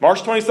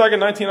 March 22nd,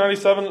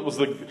 1997 was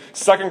the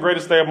second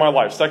greatest day of my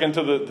life, second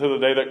to the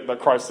day that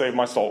Christ saved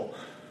my soul.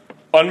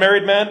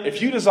 Unmarried men,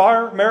 if you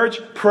desire marriage,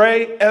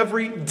 pray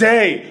every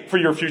day for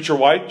your future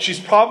wife. She's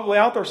probably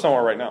out there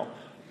somewhere right now.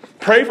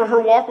 Pray for her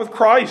walk with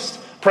Christ.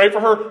 Pray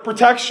for her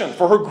protection,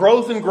 for her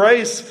growth in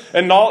grace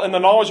and the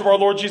knowledge of our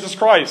Lord Jesus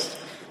Christ.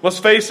 Let's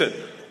face it,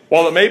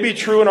 while it may be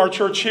true in our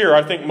church here,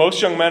 I think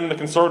most young men in the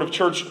conservative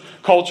church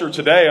culture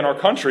today in our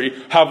country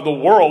have the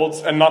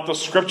world's and not the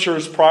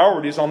Scripture's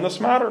priorities on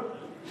this matter.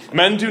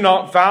 Men do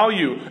not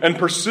value and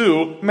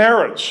pursue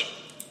marriage.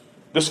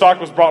 This fact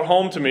was brought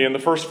home to me in the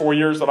first 4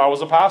 years that I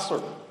was a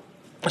pastor.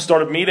 I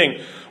started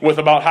meeting with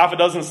about half a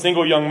dozen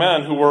single young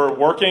men who were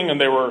working and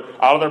they were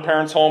out of their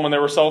parents' home and they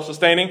were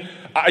self-sustaining.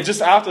 I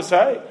just have to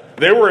say,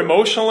 they were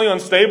emotionally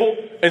unstable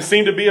and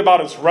seemed to be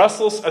about as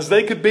restless as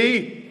they could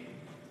be.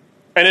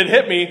 And it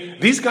hit me,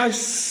 these guys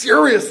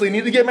seriously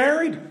need to get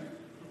married.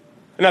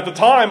 And at the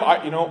time,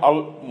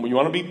 you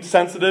want to be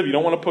sensitive. You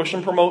don't want to push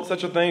and promote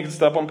such a thing. You can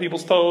step on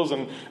people's toes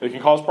and it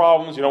can cause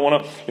problems. You don't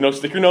want to,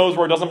 stick your nose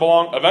where it doesn't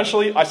belong.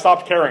 Eventually, I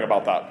stopped caring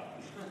about that.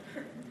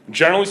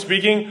 Generally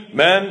speaking,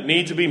 men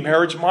need to be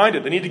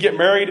marriage-minded. They need to get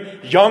married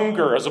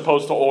younger as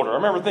opposed to older. I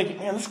remember thinking,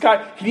 man, this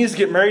guy, he needs to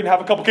get married and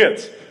have a couple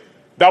kids.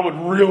 That would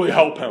really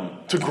help him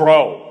to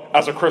grow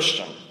as a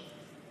Christian.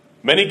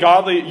 Many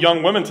godly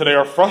young women today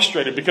are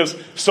frustrated because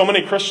so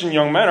many Christian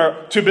young men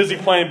are too busy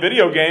playing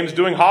video games,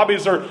 doing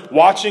hobbies, or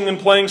watching and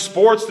playing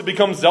sports to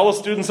become zealous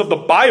students of the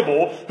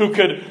Bible who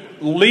could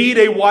lead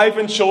a wife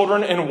and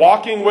children in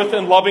walking with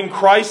and loving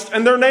Christ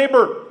and their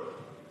neighbor.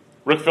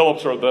 Rick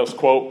Phillips wrote this,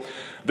 quote,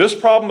 "This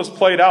problem is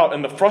played out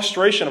in the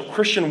frustration of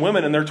Christian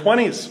women in their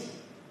 20s,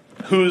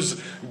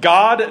 whose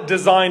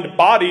God-designed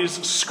bodies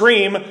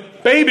scream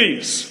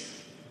babies,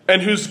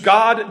 and whose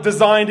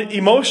God-designed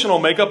emotional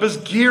makeup is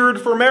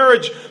geared for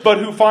marriage, but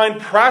who find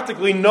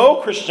practically no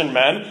Christian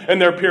men in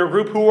their peer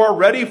group who are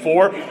ready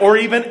for or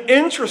even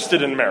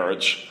interested in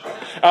marriage.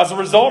 As a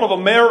result of a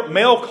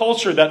male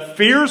culture that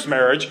fears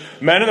marriage,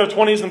 men in their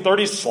 20s and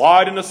 30s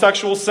slide into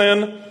sexual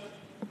sin.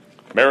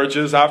 Marriage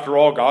is, after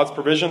all, God's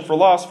provision for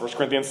lust, 1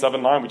 Corinthians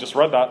 7:9, we just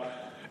read that,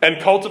 and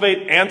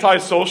cultivate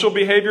antisocial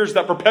behaviors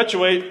that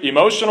perpetuate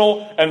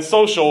emotional and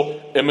social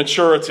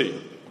immaturity."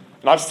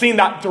 And I've seen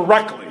that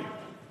directly.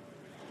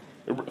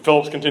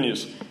 Phillips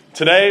continues,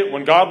 "Today,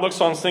 when God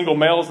looks on single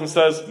males and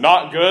says,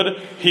 'not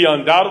good,' he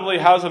undoubtedly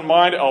has in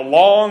mind a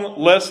long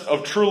list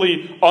of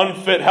truly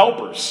unfit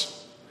helpers.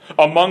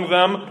 Among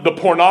them, the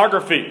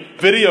pornography,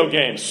 video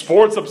games,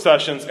 sports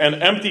obsessions,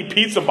 and empty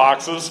pizza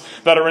boxes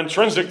that are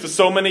intrinsic to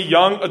so many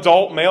young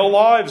adult male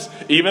lives,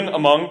 even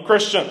among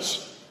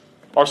Christians.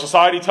 Our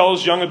society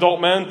tells young adult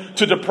men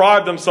to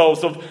deprive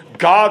themselves of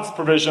God's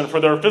provision for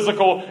their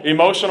physical,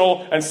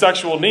 emotional, and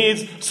sexual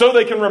needs so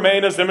they can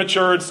remain as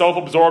immature and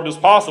self-absorbed as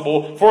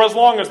possible for as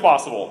long as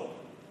possible.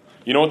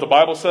 You know what the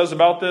Bible says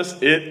about this?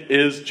 It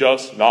is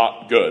just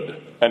not good."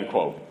 End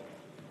quote.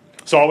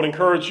 So I would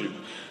encourage you,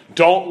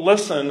 don't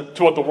listen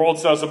to what the world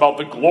says about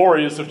the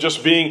glories of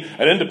just being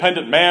an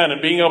independent man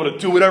and being able to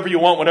do whatever you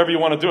want, whenever you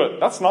want to do it.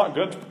 That's not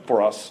good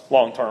for us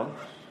long term.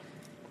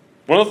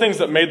 One of the things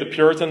that made the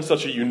Puritans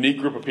such a unique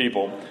group of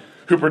people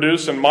who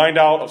produced and mined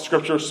out of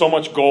Scripture so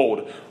much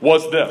gold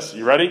was this.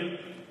 You ready?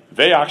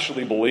 They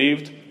actually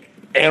believed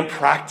and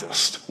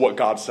practiced what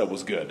God said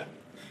was good.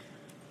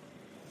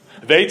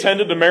 They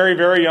tended to marry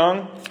very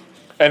young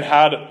and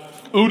had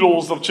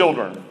oodles of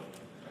children.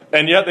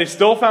 And yet they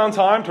still found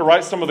time to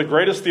write some of the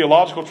greatest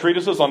theological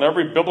treatises on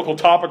every biblical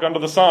topic under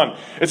the sun.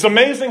 It's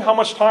amazing how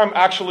much time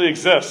actually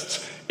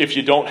exists if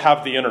you don't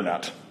have the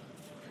internet.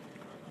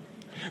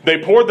 They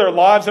poured their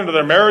lives into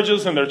their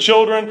marriages and their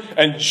children,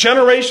 and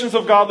generations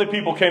of godly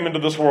people came into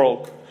this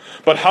world.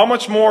 But how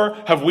much more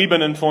have we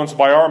been influenced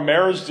by our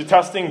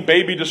marriage-detesting,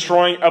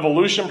 baby-destroying,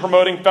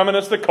 evolution-promoting,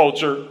 feministic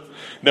culture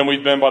than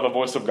we've been by the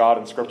voice of God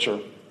in Scripture?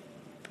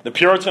 The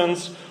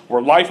Puritans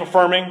were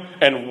life-affirming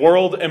and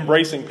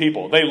world-embracing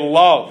people. They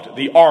loved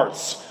the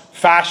arts,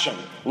 fashion,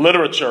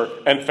 literature,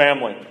 and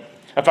family.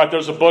 In fact,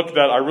 there's a book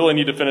that I really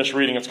need to finish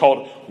reading. It's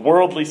called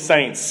Worldly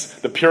Saints,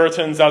 The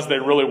Puritans as They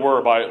Really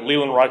Were by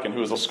Leland Ryken,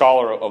 who is a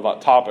scholar of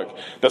that topic,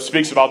 that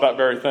speaks about that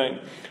very thing.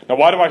 Now,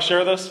 why do I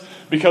share this?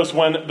 Because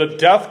when the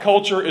death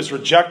culture is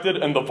rejected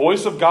and the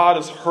voice of God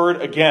is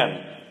heard again,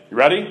 you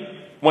ready?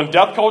 When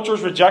death culture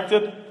is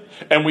rejected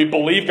and we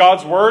believe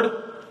God's word,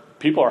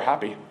 people are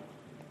happy.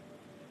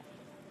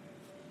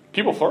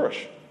 People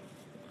flourish.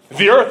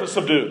 The earth is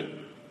subdued.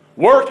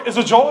 Work is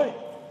a joy.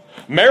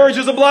 Marriage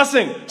is a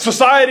blessing.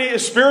 Society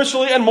is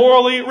spiritually and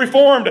morally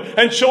reformed.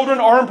 And children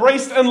are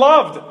embraced and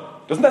loved.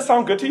 Doesn't that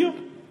sound good to you?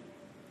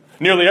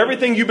 Nearly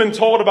everything you've been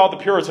told about the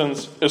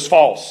Puritans is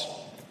false.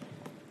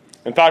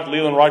 In fact,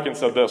 Leland Ryken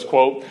said this,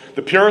 quote,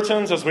 "The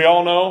Puritans, as we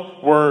all know,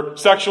 were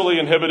sexually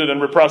inhibited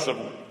and repressive.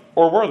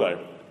 Or were they?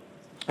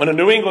 When a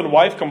New England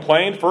wife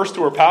complained, first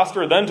to her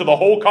pastor, then to the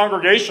whole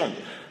congregation,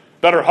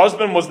 that her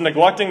husband was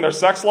neglecting their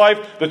sex life,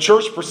 the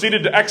church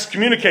proceeded to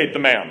excommunicate the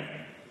man.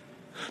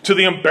 To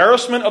the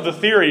embarrassment of the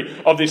theory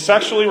of the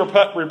sexually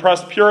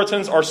repressed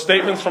Puritans are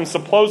statements from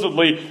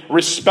supposedly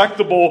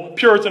respectable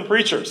Puritan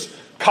preachers.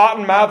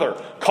 Cotton Mather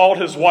called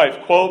his wife,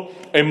 quote,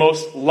 a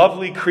most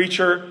lovely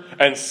creature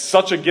and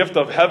such a gift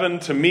of heaven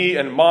to me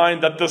and mine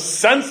that the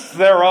sense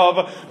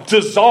thereof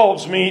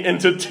dissolves me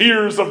into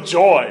tears of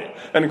joy,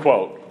 end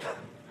quote.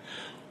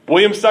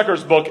 William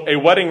Secker's book, A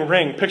Wedding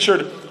Ring,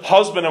 pictured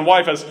husband and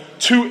wife as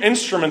two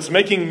instruments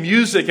making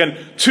music and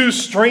two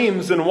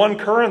streams in one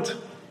current.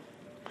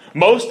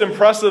 Most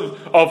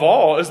impressive of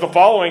all is the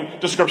following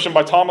description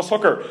by Thomas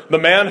Hooker. The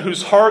man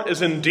whose heart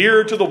is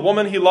endeared to the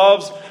woman he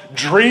loves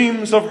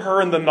dreams of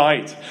her in the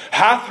night,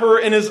 hath her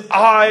in his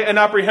eye in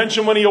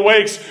apprehension when he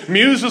awakes,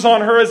 muses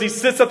on her as he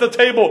sits at the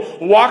table,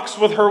 walks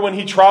with her when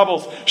he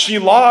travels. She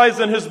lies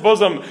in his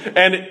bosom,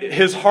 and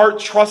his heart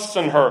trusts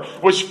in her,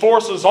 which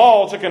forces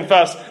all to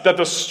confess that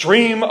the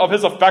stream of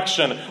his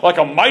affection, like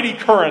a mighty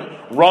current,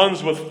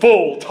 runs with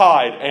full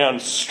tide and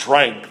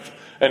strength.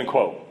 End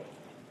quote.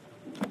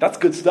 That's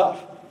good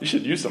stuff. You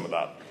should use some of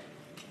that.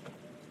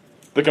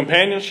 The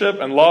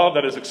companionship and love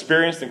that is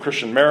experienced in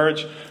Christian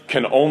marriage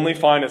can only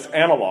find its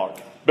analog,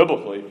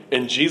 biblically,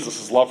 in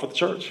Jesus' love for the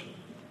church.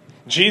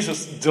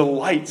 Jesus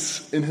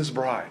delights in his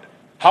bride.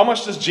 How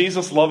much does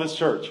Jesus love his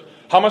church?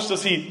 How much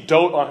does he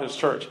dote on his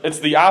church? It's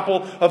the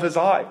apple of his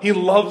eye. He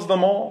loves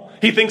them all.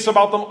 He thinks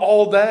about them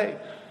all day.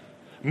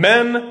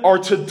 Men are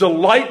to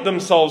delight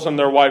themselves in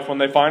their wife when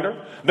they find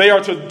her. They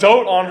are to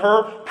dote on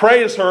her,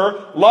 praise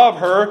her, love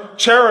her,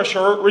 cherish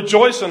her,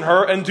 rejoice in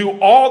her, and do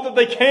all that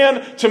they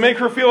can to make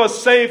her feel as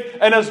safe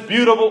and as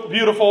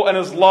beautiful and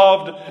as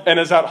loved and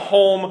as at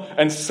home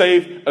and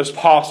safe as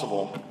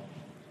possible.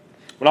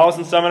 When I was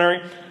in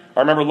seminary, I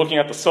remember looking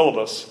at the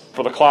syllabus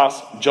for the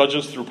class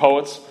Judges Through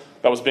Poets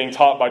that was being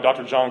taught by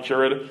Dr. John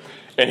Curid,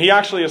 and he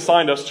actually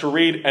assigned us to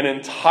read an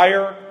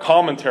entire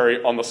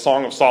commentary on the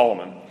Song of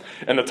Solomon.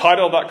 And the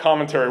title of that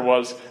commentary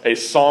was A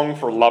Song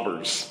for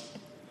Lovers.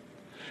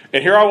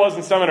 And here I was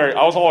in seminary.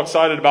 I was all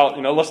excited about,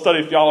 let's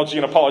study theology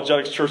and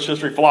apologetics, church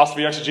history,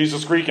 philosophy,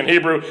 exegesis, Greek, and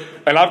Hebrew.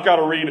 And I've got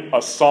to read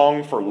A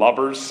Song for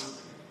Lovers.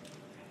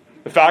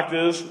 The fact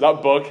is,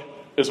 that book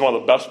is one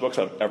of the best books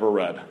I've ever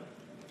read.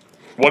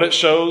 What it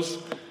shows,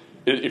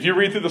 if you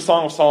read through the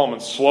Song of Solomon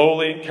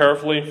slowly,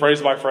 carefully,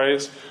 phrase by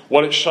phrase,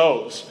 what it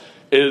shows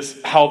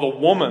is how the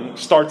woman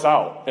starts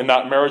out in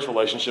that marriage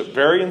relationship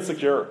very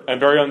insecure and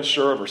very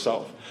unsure of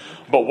herself.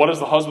 But what does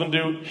the husband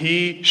do?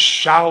 He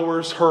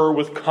showers her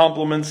with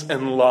compliments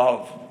and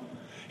love.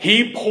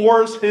 He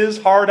pours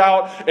his heart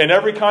out in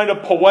every kind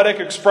of poetic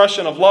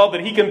expression of love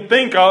that he can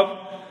think of.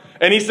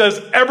 And he says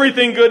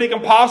everything good he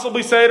can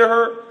possibly say to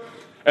her.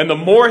 And the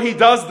more he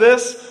does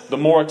this, the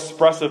more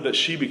expressive that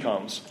she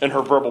becomes in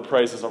her verbal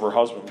praises of her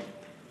husband.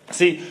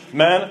 See,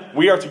 men,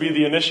 we are to be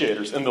the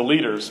initiators and the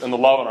leaders in the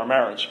love in our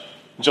marriage.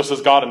 Just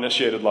as God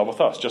initiated love with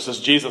us. Just as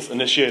Jesus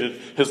initiated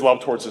his love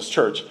towards his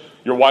church.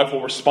 Your wife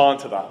will respond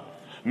to that.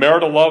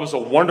 Marital love is a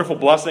wonderful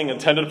blessing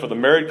intended for the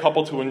married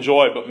couple to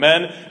enjoy. But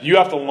men, you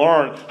have to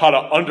learn how to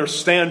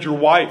understand your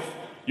wife.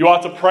 You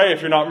ought to pray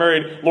if you're not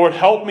married, Lord,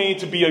 help me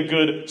to be a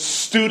good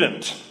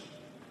student.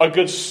 A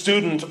good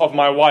student of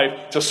my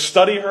wife. To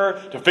study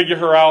her, to figure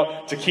her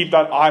out, to keep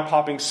that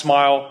eye-popping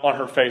smile on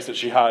her face that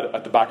she had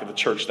at the back of the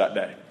church that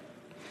day.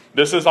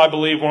 This is, I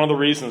believe, one of the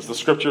reasons the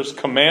scriptures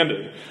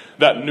commanded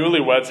that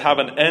newlyweds have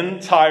an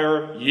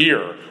entire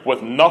year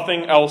with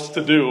nothing else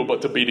to do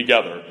but to be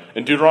together.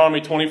 In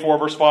Deuteronomy 24,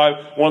 verse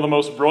 5, one of the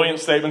most brilliant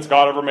statements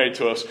God ever made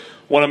to us.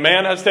 When a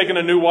man has taken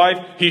a new wife,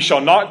 he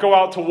shall not go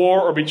out to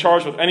war or be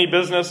charged with any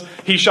business.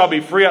 He shall be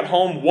free at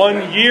home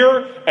 1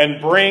 year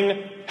and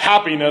bring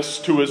happiness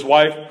to his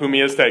wife whom he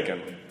has taken.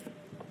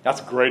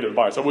 That's great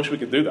advice. I wish we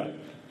could do that.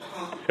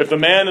 If the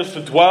man is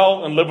to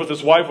dwell and live with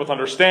his wife with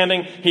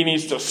understanding, he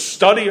needs to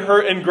study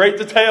her in great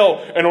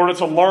detail in order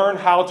to learn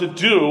how to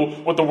do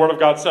what the Word of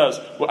God says.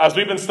 As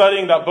we've been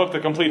studying that book, The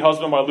Complete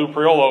Husband by Lou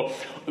Priolo,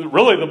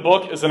 really the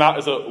book is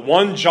a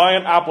one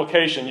giant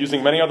application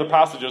using many other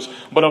passages,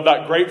 but of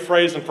that great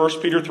phrase in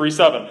 1 Peter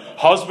 3:7.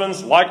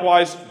 Husbands,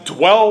 likewise,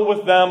 dwell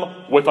with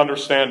them with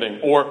understanding,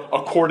 or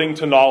according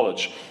to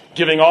knowledge,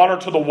 giving honor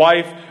to the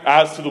wife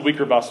as to the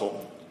weaker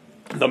vessel.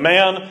 The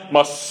man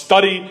must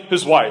study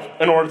his wife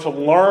in order to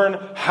learn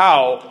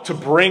how to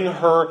bring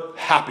her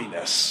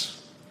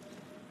happiness.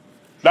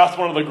 That's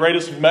one of the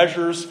greatest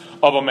measures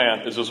of a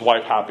man, is his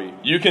wife happy.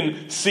 You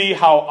can see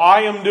how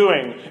I am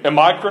doing in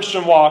my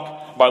Christian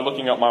walk by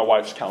looking at my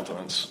wife's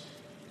countenance.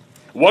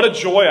 What a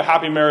joy a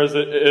happy marriage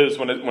is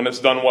when it's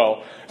done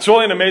well. It's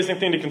really an amazing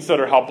thing to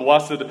consider how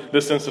blessed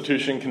this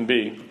institution can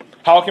be.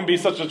 How it can be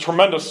such a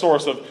tremendous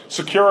source of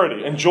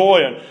security and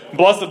joy and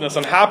blessedness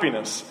and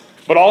happiness,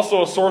 but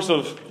also a source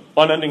of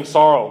unending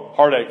sorrow,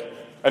 heartache,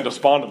 and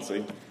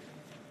despondency.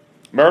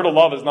 Marital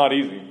love is not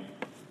easy.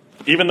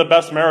 Even the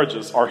best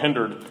marriages are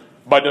hindered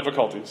by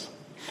difficulties.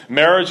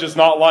 Marriage is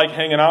not like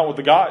hanging out with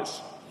the guys.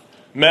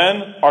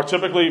 Men are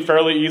typically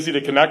fairly easy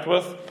to connect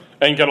with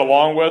and get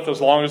along with as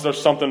long as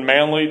there's something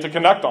manly to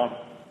connect on.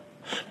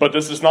 But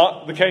this is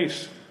not the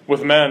case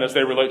with men as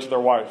they relate to their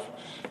wife.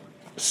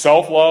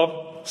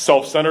 Self-love,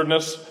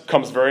 self-centeredness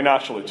comes very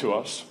naturally to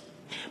us.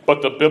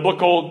 But the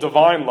biblical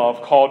divine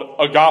love called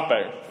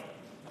agape,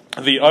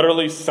 the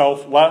utterly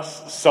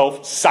selfless,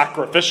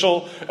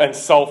 self-sacrificial, and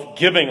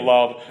self-giving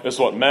love is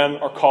what men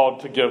are called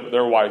to give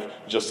their wife,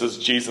 just as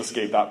Jesus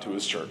gave that to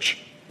his church.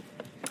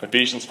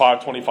 Ephesians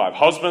 5:25.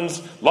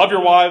 Husbands, love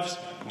your wives,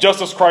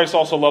 just as Christ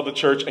also loved the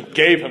church and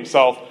gave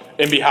himself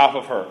in behalf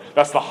of her.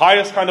 That's the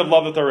highest kind of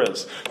love that there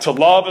is. To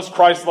love as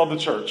Christ loved the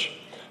church.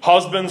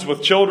 Husbands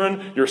with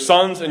children, your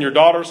sons and your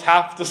daughters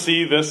have to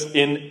see this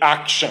in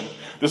action.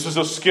 This is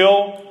a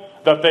skill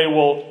that they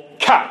will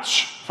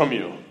catch from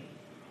you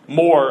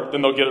more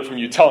than they'll get it from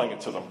you telling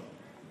it to them.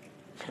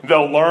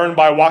 They'll learn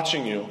by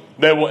watching you.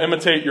 They will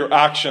imitate your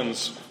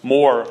actions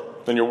more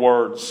than your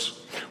words.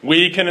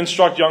 We can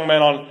instruct young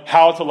men on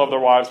how to love their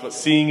wives, but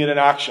seeing it in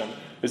action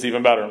is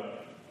even better.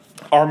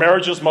 Our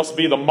marriages must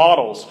be the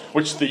models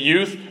which the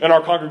youth in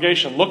our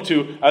congregation look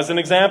to as an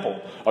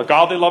example. A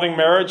godly, loving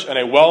marriage and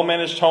a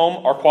well-managed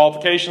home are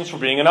qualifications for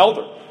being an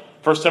elder.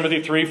 1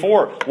 Timothy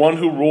 3:4, one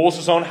who rules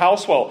his own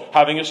house well,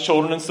 having his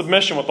children in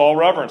submission with all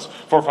reverence.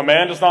 For if a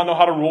man does not know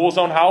how to rule his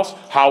own house,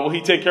 how will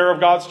he take care of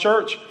God's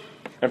church?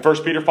 And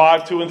 1 Peter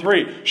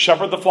 5:2-3,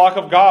 shepherd the flock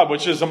of God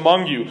which is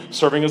among you,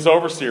 serving as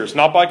overseers,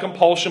 not by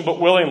compulsion but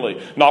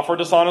willingly, not for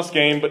dishonest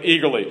gain but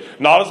eagerly,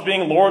 not as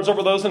being lords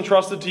over those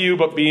entrusted to you,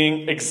 but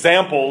being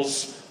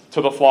examples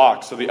to the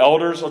flock. So the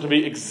elders are to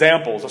be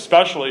examples,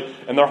 especially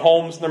in their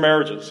homes and their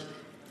marriages.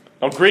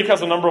 Now, Greek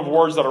has a number of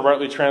words that are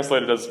rightly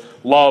translated as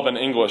love in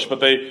English, but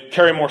they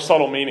carry more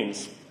subtle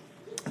meanings.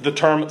 The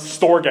term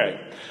storge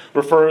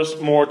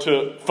refers more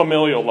to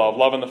familial love,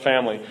 love in the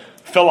family.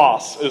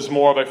 Philos is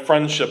more of a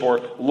friendship or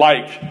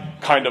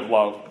like kind of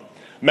love.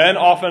 Men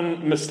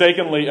often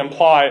mistakenly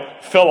imply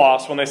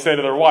philos when they say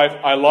to their wife,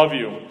 I love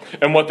you.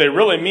 And what they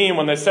really mean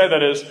when they say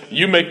that is,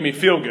 you make me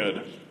feel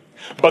good.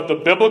 But the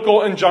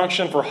biblical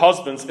injunction for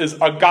husbands is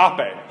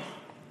agape.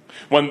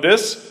 When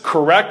this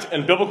correct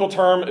and biblical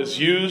term is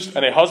used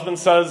and a husband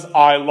says,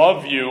 I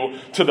love you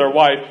to their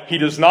wife, he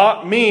does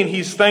not mean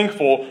he's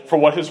thankful for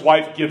what his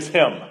wife gives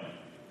him,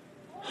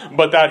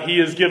 but that he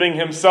is giving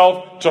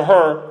himself to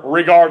her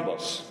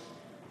regardless.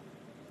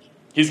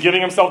 He's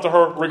giving himself to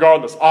her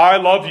regardless. I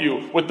love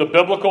you with the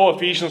biblical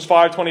Ephesians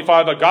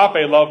 5:25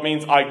 agape love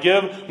means I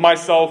give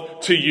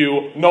myself to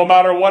you no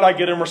matter what I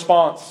get in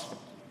response.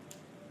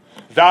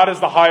 That is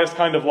the highest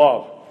kind of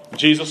love.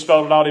 Jesus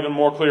spelled it out even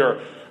more clear.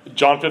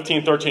 John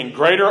 15:13.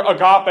 Greater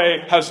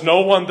agape has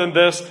no one than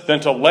this, than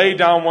to lay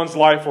down one's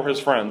life for his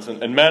friends.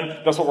 And men,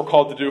 that's what we're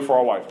called to do for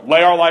our wife.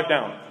 Lay our life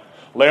down.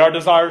 Lay our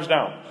desires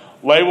down.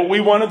 Lay what we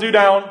want to do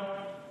down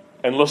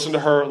and listen to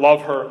her,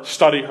 love her,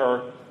 study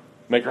her,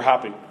 make her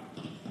happy.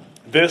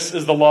 This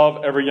is the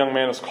love every young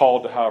man is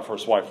called to have for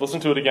his wife. Listen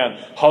to it again.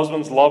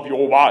 Husbands, love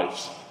your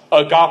wives.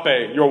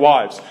 Agape your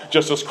wives,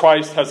 just as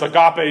Christ has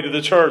agape to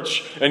the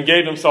church and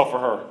gave himself for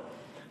her.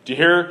 Do you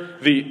hear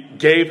the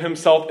gave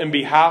himself in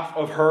behalf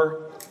of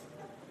her?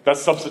 That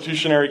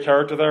substitutionary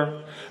character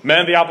there.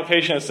 Men, the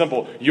application is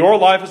simple. Your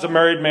life as a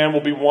married man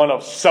will be one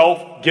of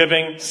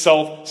self-giving,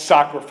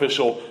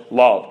 self-sacrificial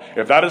love.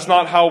 If that is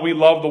not how we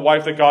love the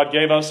wife that God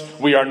gave us,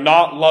 we are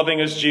not loving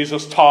as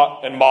Jesus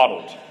taught and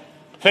modeled.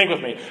 Think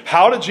with me.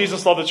 How did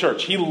Jesus love the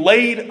church? He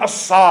laid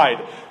aside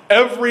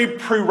every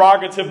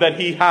prerogative that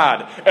he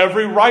had,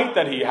 every right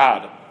that he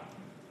had,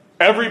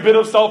 every bit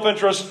of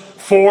self-interest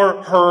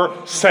for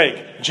her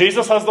sake.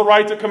 Jesus has the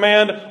right to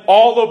command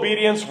all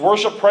obedience,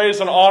 worship, praise,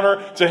 and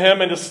honor to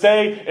him, and to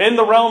stay in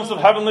the realms of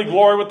heavenly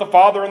glory with the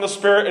Father and the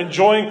Spirit,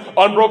 enjoying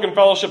unbroken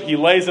fellowship. He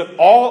lays it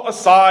all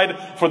aside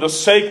for the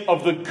sake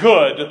of the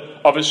good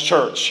of his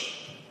church.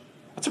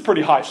 That's a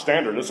pretty high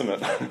standard, isn't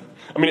it?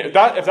 I mean, if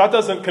that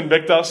doesn't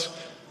convict us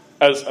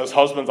as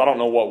husbands, I don't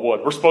know what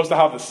would. We're supposed to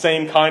have the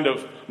same kind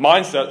of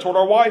mindset toward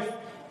our wife.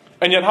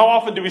 And yet how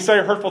often do we say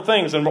hurtful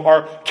things and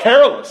are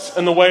careless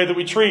in the way that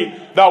we treat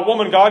that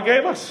woman God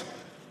gave us?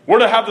 We're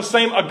to have the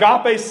same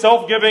agape,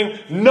 self-giving,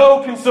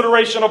 no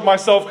consideration of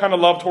myself kind of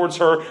love towards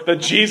her that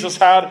Jesus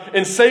had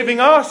in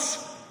saving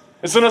us.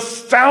 It's an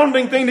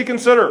astounding thing to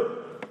consider.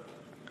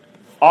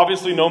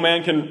 Obviously, no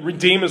man can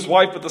redeem his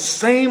wife, but the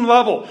same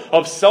level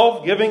of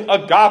self-giving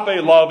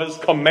agape love is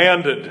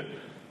commanded.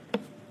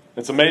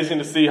 It's amazing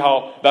to see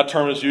how that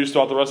term is used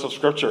throughout the rest of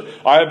Scripture.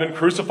 I have been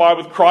crucified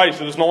with Christ.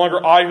 It is no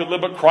longer I who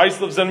live, but Christ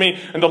lives in me.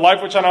 And the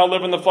life which I now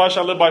live in the flesh,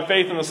 I live by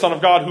faith in the Son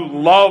of God who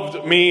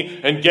loved me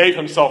and gave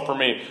himself for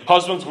me.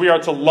 Husbands, we are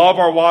to love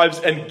our wives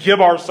and give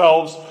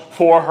ourselves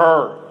for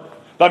her.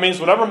 That means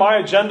whatever my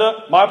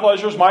agenda, my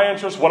pleasures, my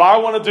interests, what I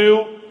want to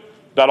do,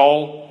 that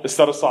all is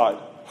set aside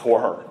for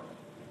her.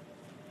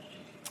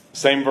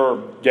 Same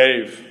verb,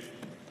 gave.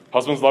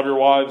 Husbands, love your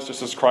wives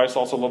just as Christ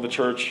also loved the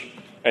church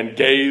and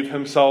gave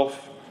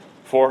himself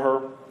for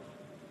her.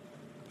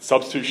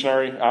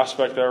 Substitutionary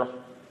aspect there.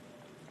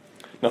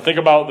 Now think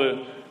about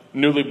the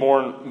newly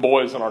born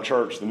boys in our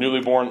church, the newly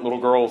born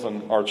little girls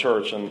in our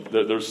church, and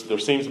there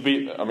seems to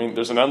be,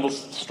 there's an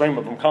endless stream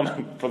of them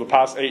coming for the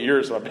past 8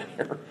 years that I've been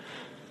here.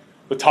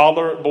 The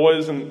toddler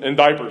boys in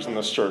diapers in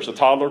this church, the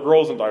toddler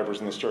girls in diapers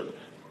in this church.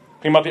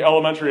 Think about the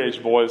elementary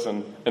age boys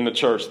in the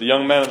church, the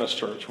young men in this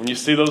church. When you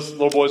see those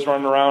little boys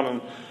running around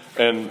and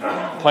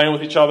playing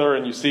with each other,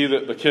 and you see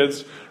the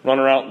kids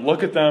running around,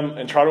 look at them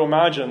and try to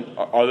imagine,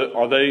 how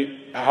are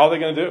they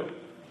going to do?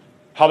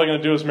 How are they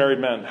going to do as married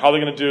men? How are they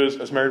going to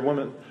do as married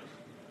women?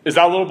 Is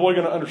that little boy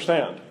going to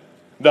understand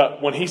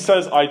that when he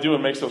says I do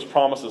and makes those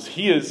promises,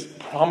 he is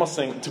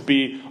promising to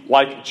be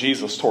like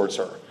Jesus towards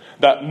her?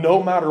 That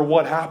no matter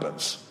what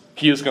happens,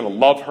 he is going to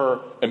love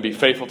her and be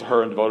faithful to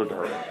her and devoted to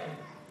her.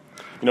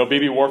 You know,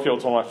 B.B.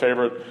 Warfield's one of my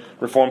favorite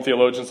Reformed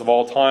theologians of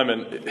all time,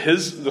 and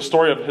the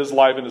story of his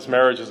life and his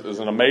marriage is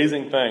an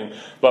amazing thing.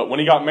 But when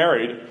he got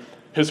married,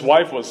 his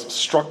wife was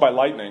struck by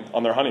lightning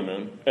on their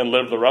honeymoon and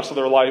lived the rest of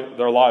their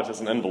lives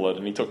as an invalid,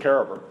 and he took care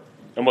of her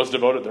and was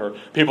devoted to her.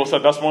 People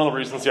said that's one of the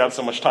reasons he had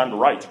so much time to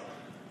write.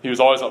 He was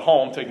always at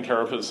home taking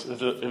care of his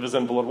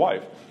invalid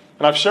wife.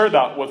 And I've shared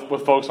that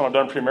with folks when I've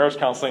done pre-marriage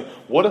counseling.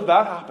 What if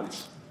that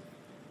happens?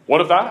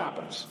 What if that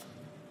happens?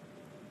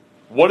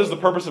 What is the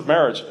purpose of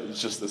marriage?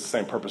 It's just the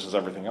same purpose as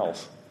everything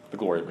else. The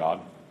glory of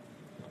God.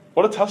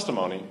 What a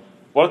testimony.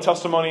 What a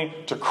testimony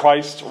to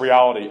Christ's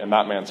reality in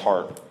that man's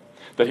heart.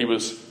 That he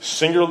was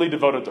singularly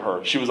devoted to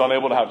her. She was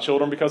unable to have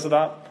children because of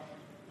that.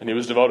 And he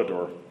was devoted to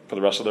her for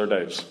the rest of their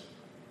days.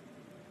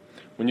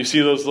 When you see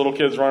those little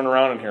kids running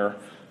around in here,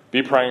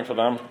 be praying for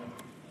them.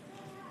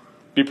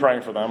 Be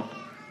praying for them.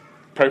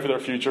 Pray for their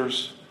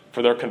futures,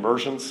 for their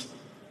conversions.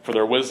 for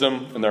their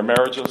wisdom in their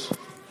marriages.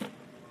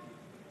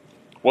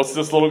 What's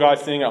this little guy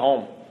seeing at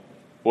home?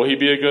 Will he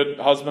be a good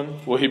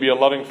husband? Will he be a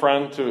loving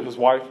friend to his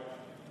wife?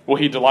 Will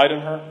he delight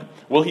in her?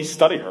 Will he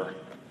study her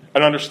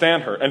and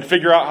understand her and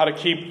figure out how to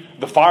keep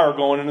the fire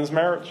going in his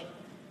marriage?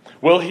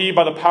 Will he,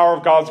 by the power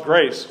of God's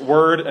grace,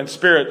 word, and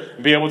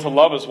spirit, be able to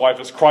love his wife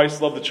as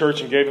Christ loved the church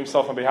and gave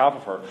himself on behalf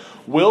of her?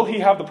 Will he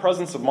have the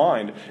presence of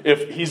mind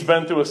if he's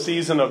been through a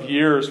season of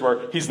years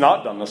where he's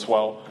not done this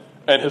well,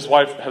 and his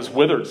wife has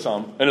withered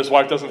some, and his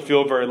wife doesn't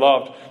feel very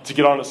loved, to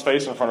get on his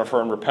face in front of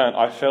her and repent?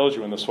 I failed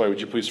you in this way.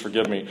 Would you please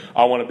forgive me?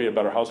 I want to be a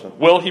better husband.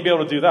 Will he be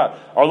able to do that?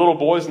 Our little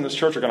boys in this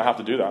church are going to have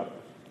to do that,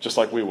 just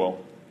like we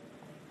will.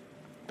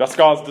 That's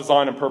God's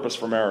design and purpose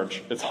for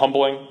marriage. It's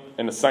humbling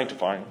and it's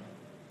sanctifying.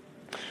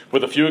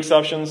 With a few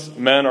exceptions,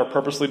 men are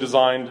purposely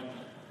designed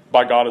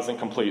by God as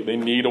incomplete. They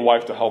need a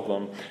wife to help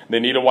them. They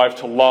need a wife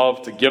to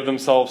love, to give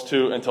themselves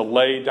to, and to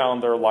lay down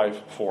their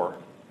life for.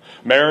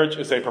 Marriage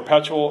is a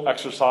perpetual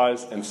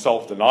exercise in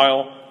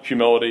self-denial,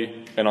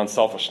 humility, and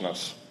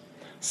unselfishness.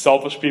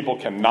 Selfish people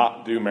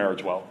cannot do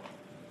marriage well.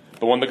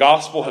 But when the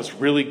gospel has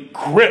really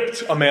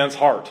gripped a man's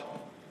heart,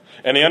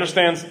 and he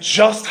understands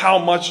just how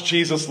much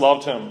Jesus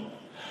loved him,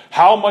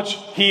 how much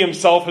he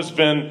himself has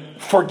been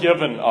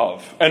forgiven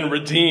of and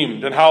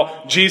redeemed, and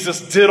how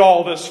Jesus did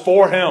all this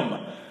for him,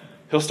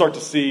 he'll start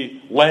to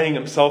see laying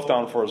himself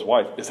down for his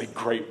wife is a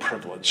great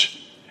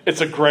privilege.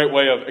 It's a great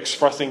way of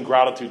expressing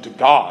gratitude to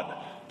God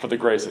for the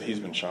grace that he's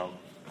been shown.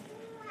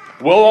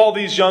 Will all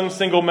these young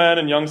single men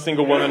and young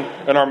single women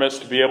in our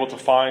midst be able to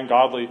find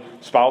godly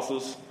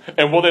spouses?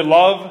 And will they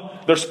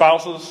love their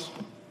spouses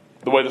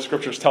the way the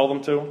scriptures tell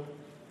them to?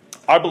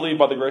 I believe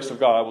by the grace of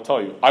God, I will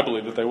tell you, I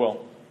believe that they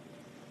will.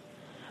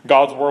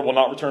 God's word will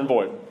not return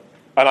void.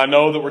 And I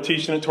know that we're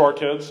teaching it to our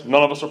kids.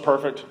 None of us are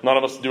perfect. None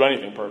of us do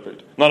anything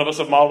perfect. None of us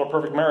have modeled a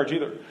perfect marriage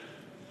either.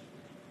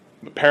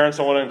 But parents,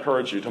 I want to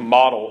encourage you to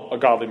model a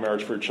godly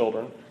marriage for your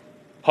children.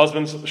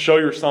 Husbands, show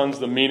your sons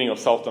the meaning of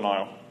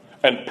self-denial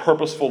and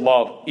purposeful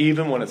love,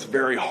 even when it's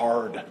very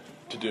hard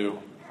to do.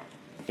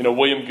 You know,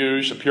 William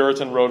Gouge, a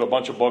Puritan, wrote a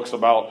bunch of books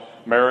about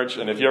marriage.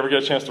 And if you ever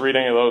get a chance to read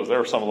any of those,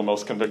 they're some of the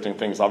most convicting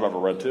things I've ever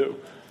read too.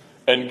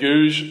 And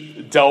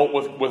Gouge dealt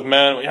with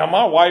men. Yeah,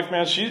 my wife,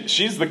 man,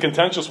 she's the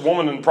contentious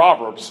woman in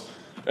Proverbs.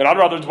 And I'd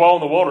rather dwell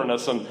in the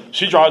wilderness. And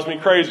she drives me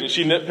crazy. And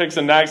she nitpicks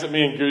and nags at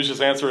me. And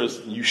Gouge's answer is,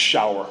 you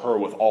shower her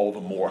with all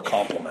the more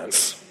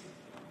compliments.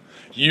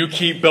 You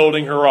keep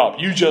building her up.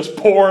 You just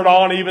pour it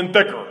on even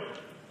thicker.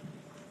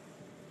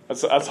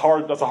 That's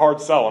hard. That's a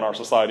hard sell in our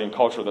society and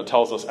culture that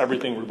tells us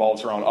everything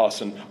revolves around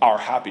us and our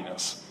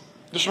happiness.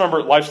 Just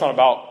remember, life's not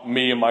about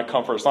me and my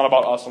comfort. It's not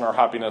about us and our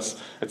happiness.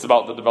 It's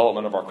about the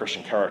development of our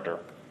Christian character.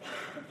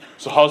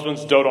 So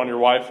husbands, dote on your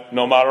wife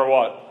no matter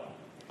what.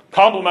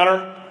 Compliment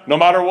her no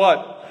matter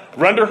what.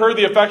 Render her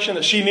the affection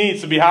that she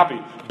needs to be happy.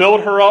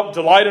 Build her up,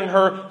 delight in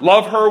her,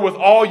 love her with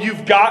all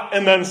you've got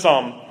and then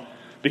some.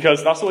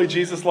 Because that's the way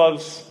Jesus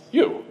loves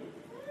you.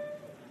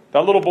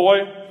 That little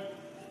boy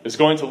is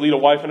going to lead a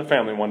wife and a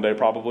family one day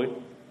probably.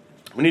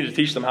 We need to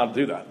teach them how to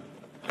do that.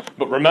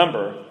 But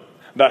remember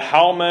that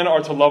how men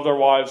are to love their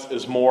wives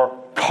is more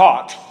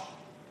caught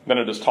than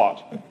it is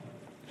taught.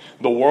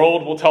 The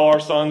world will tell our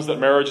sons that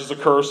marriage is a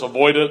curse.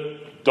 Avoid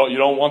it. You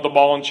don't want the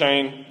ball and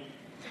chain.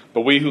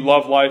 But we who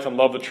love life and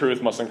love the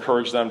truth must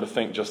encourage them to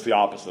think just the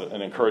opposite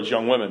and encourage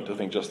young women to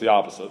think just the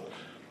opposite.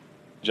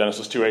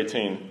 Genesis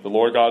 2:18, the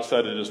Lord God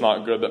said, it is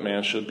not good that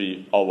man should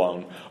be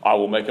alone. I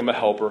will make him a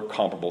helper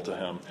comparable to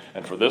him.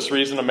 And for this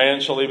reason, a man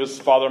shall leave his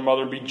father and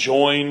mother and be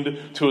joined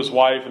to his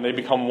wife, and they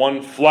become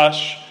one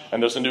flesh.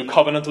 And there's a new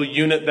covenantal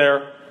unit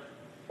there.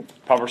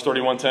 Proverbs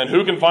 31:10,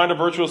 who can find a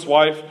virtuous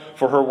wife?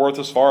 For her worth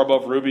is far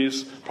above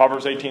rubies.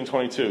 Proverbs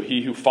 18:22,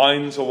 he who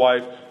finds a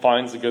wife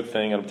finds a good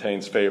thing and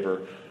obtains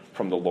favor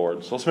from the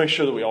Lord. So let's make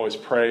sure that we always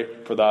pray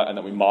for that and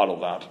that we model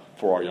that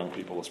for our young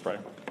people. Let's pray.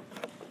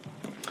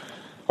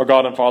 Our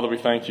God and Father, we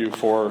thank you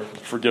for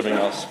forgiving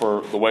us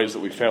for the ways that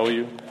we fail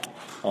you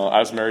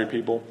as married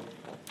people.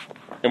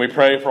 And we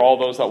pray for all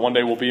those that one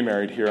day will be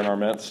married here in our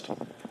midst,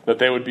 that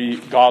they would be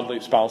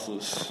godly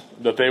spouses,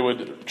 that they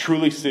would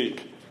truly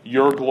seek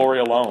your glory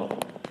alone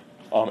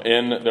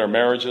in their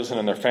marriages and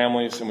in their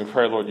families. And we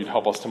pray, Lord, you'd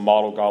help us to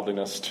model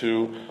godliness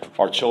to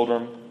our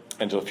children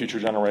and to the future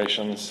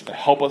generations, and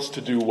help us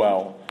to do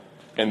well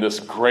in this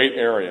great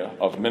area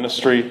of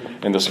ministry,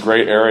 in this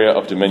great area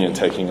of dominion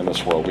taking in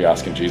this world. We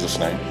ask in Jesus'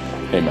 name.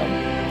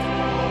 Amen.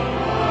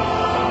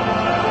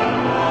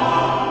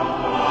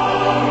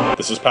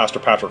 This is Pastor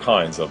Patrick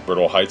Hines of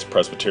Bridwell Heights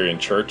Presbyterian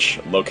Church,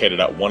 located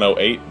at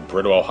 108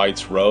 Bridwell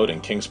Heights Road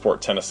in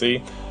Kingsport,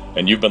 Tennessee,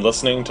 and you've been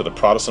listening to the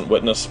Protestant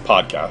Witness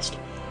podcast.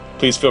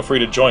 Please feel free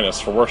to join us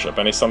for worship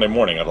any Sunday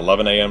morning at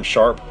 11 a.m.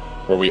 sharp,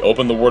 where we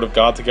open the Word of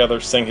God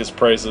together, sing His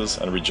praises,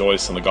 and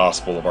rejoice in the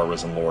gospel of our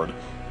risen Lord.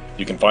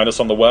 You can find us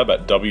on the web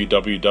at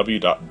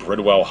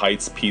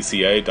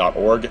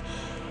www.bridwellheightspca.org.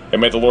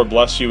 And may the Lord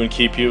bless you and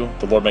keep you.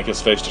 The Lord make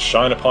His face to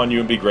shine upon you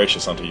and be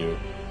gracious unto you.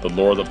 The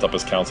Lord lift up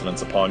His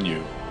countenance upon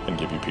you and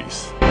give you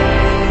peace.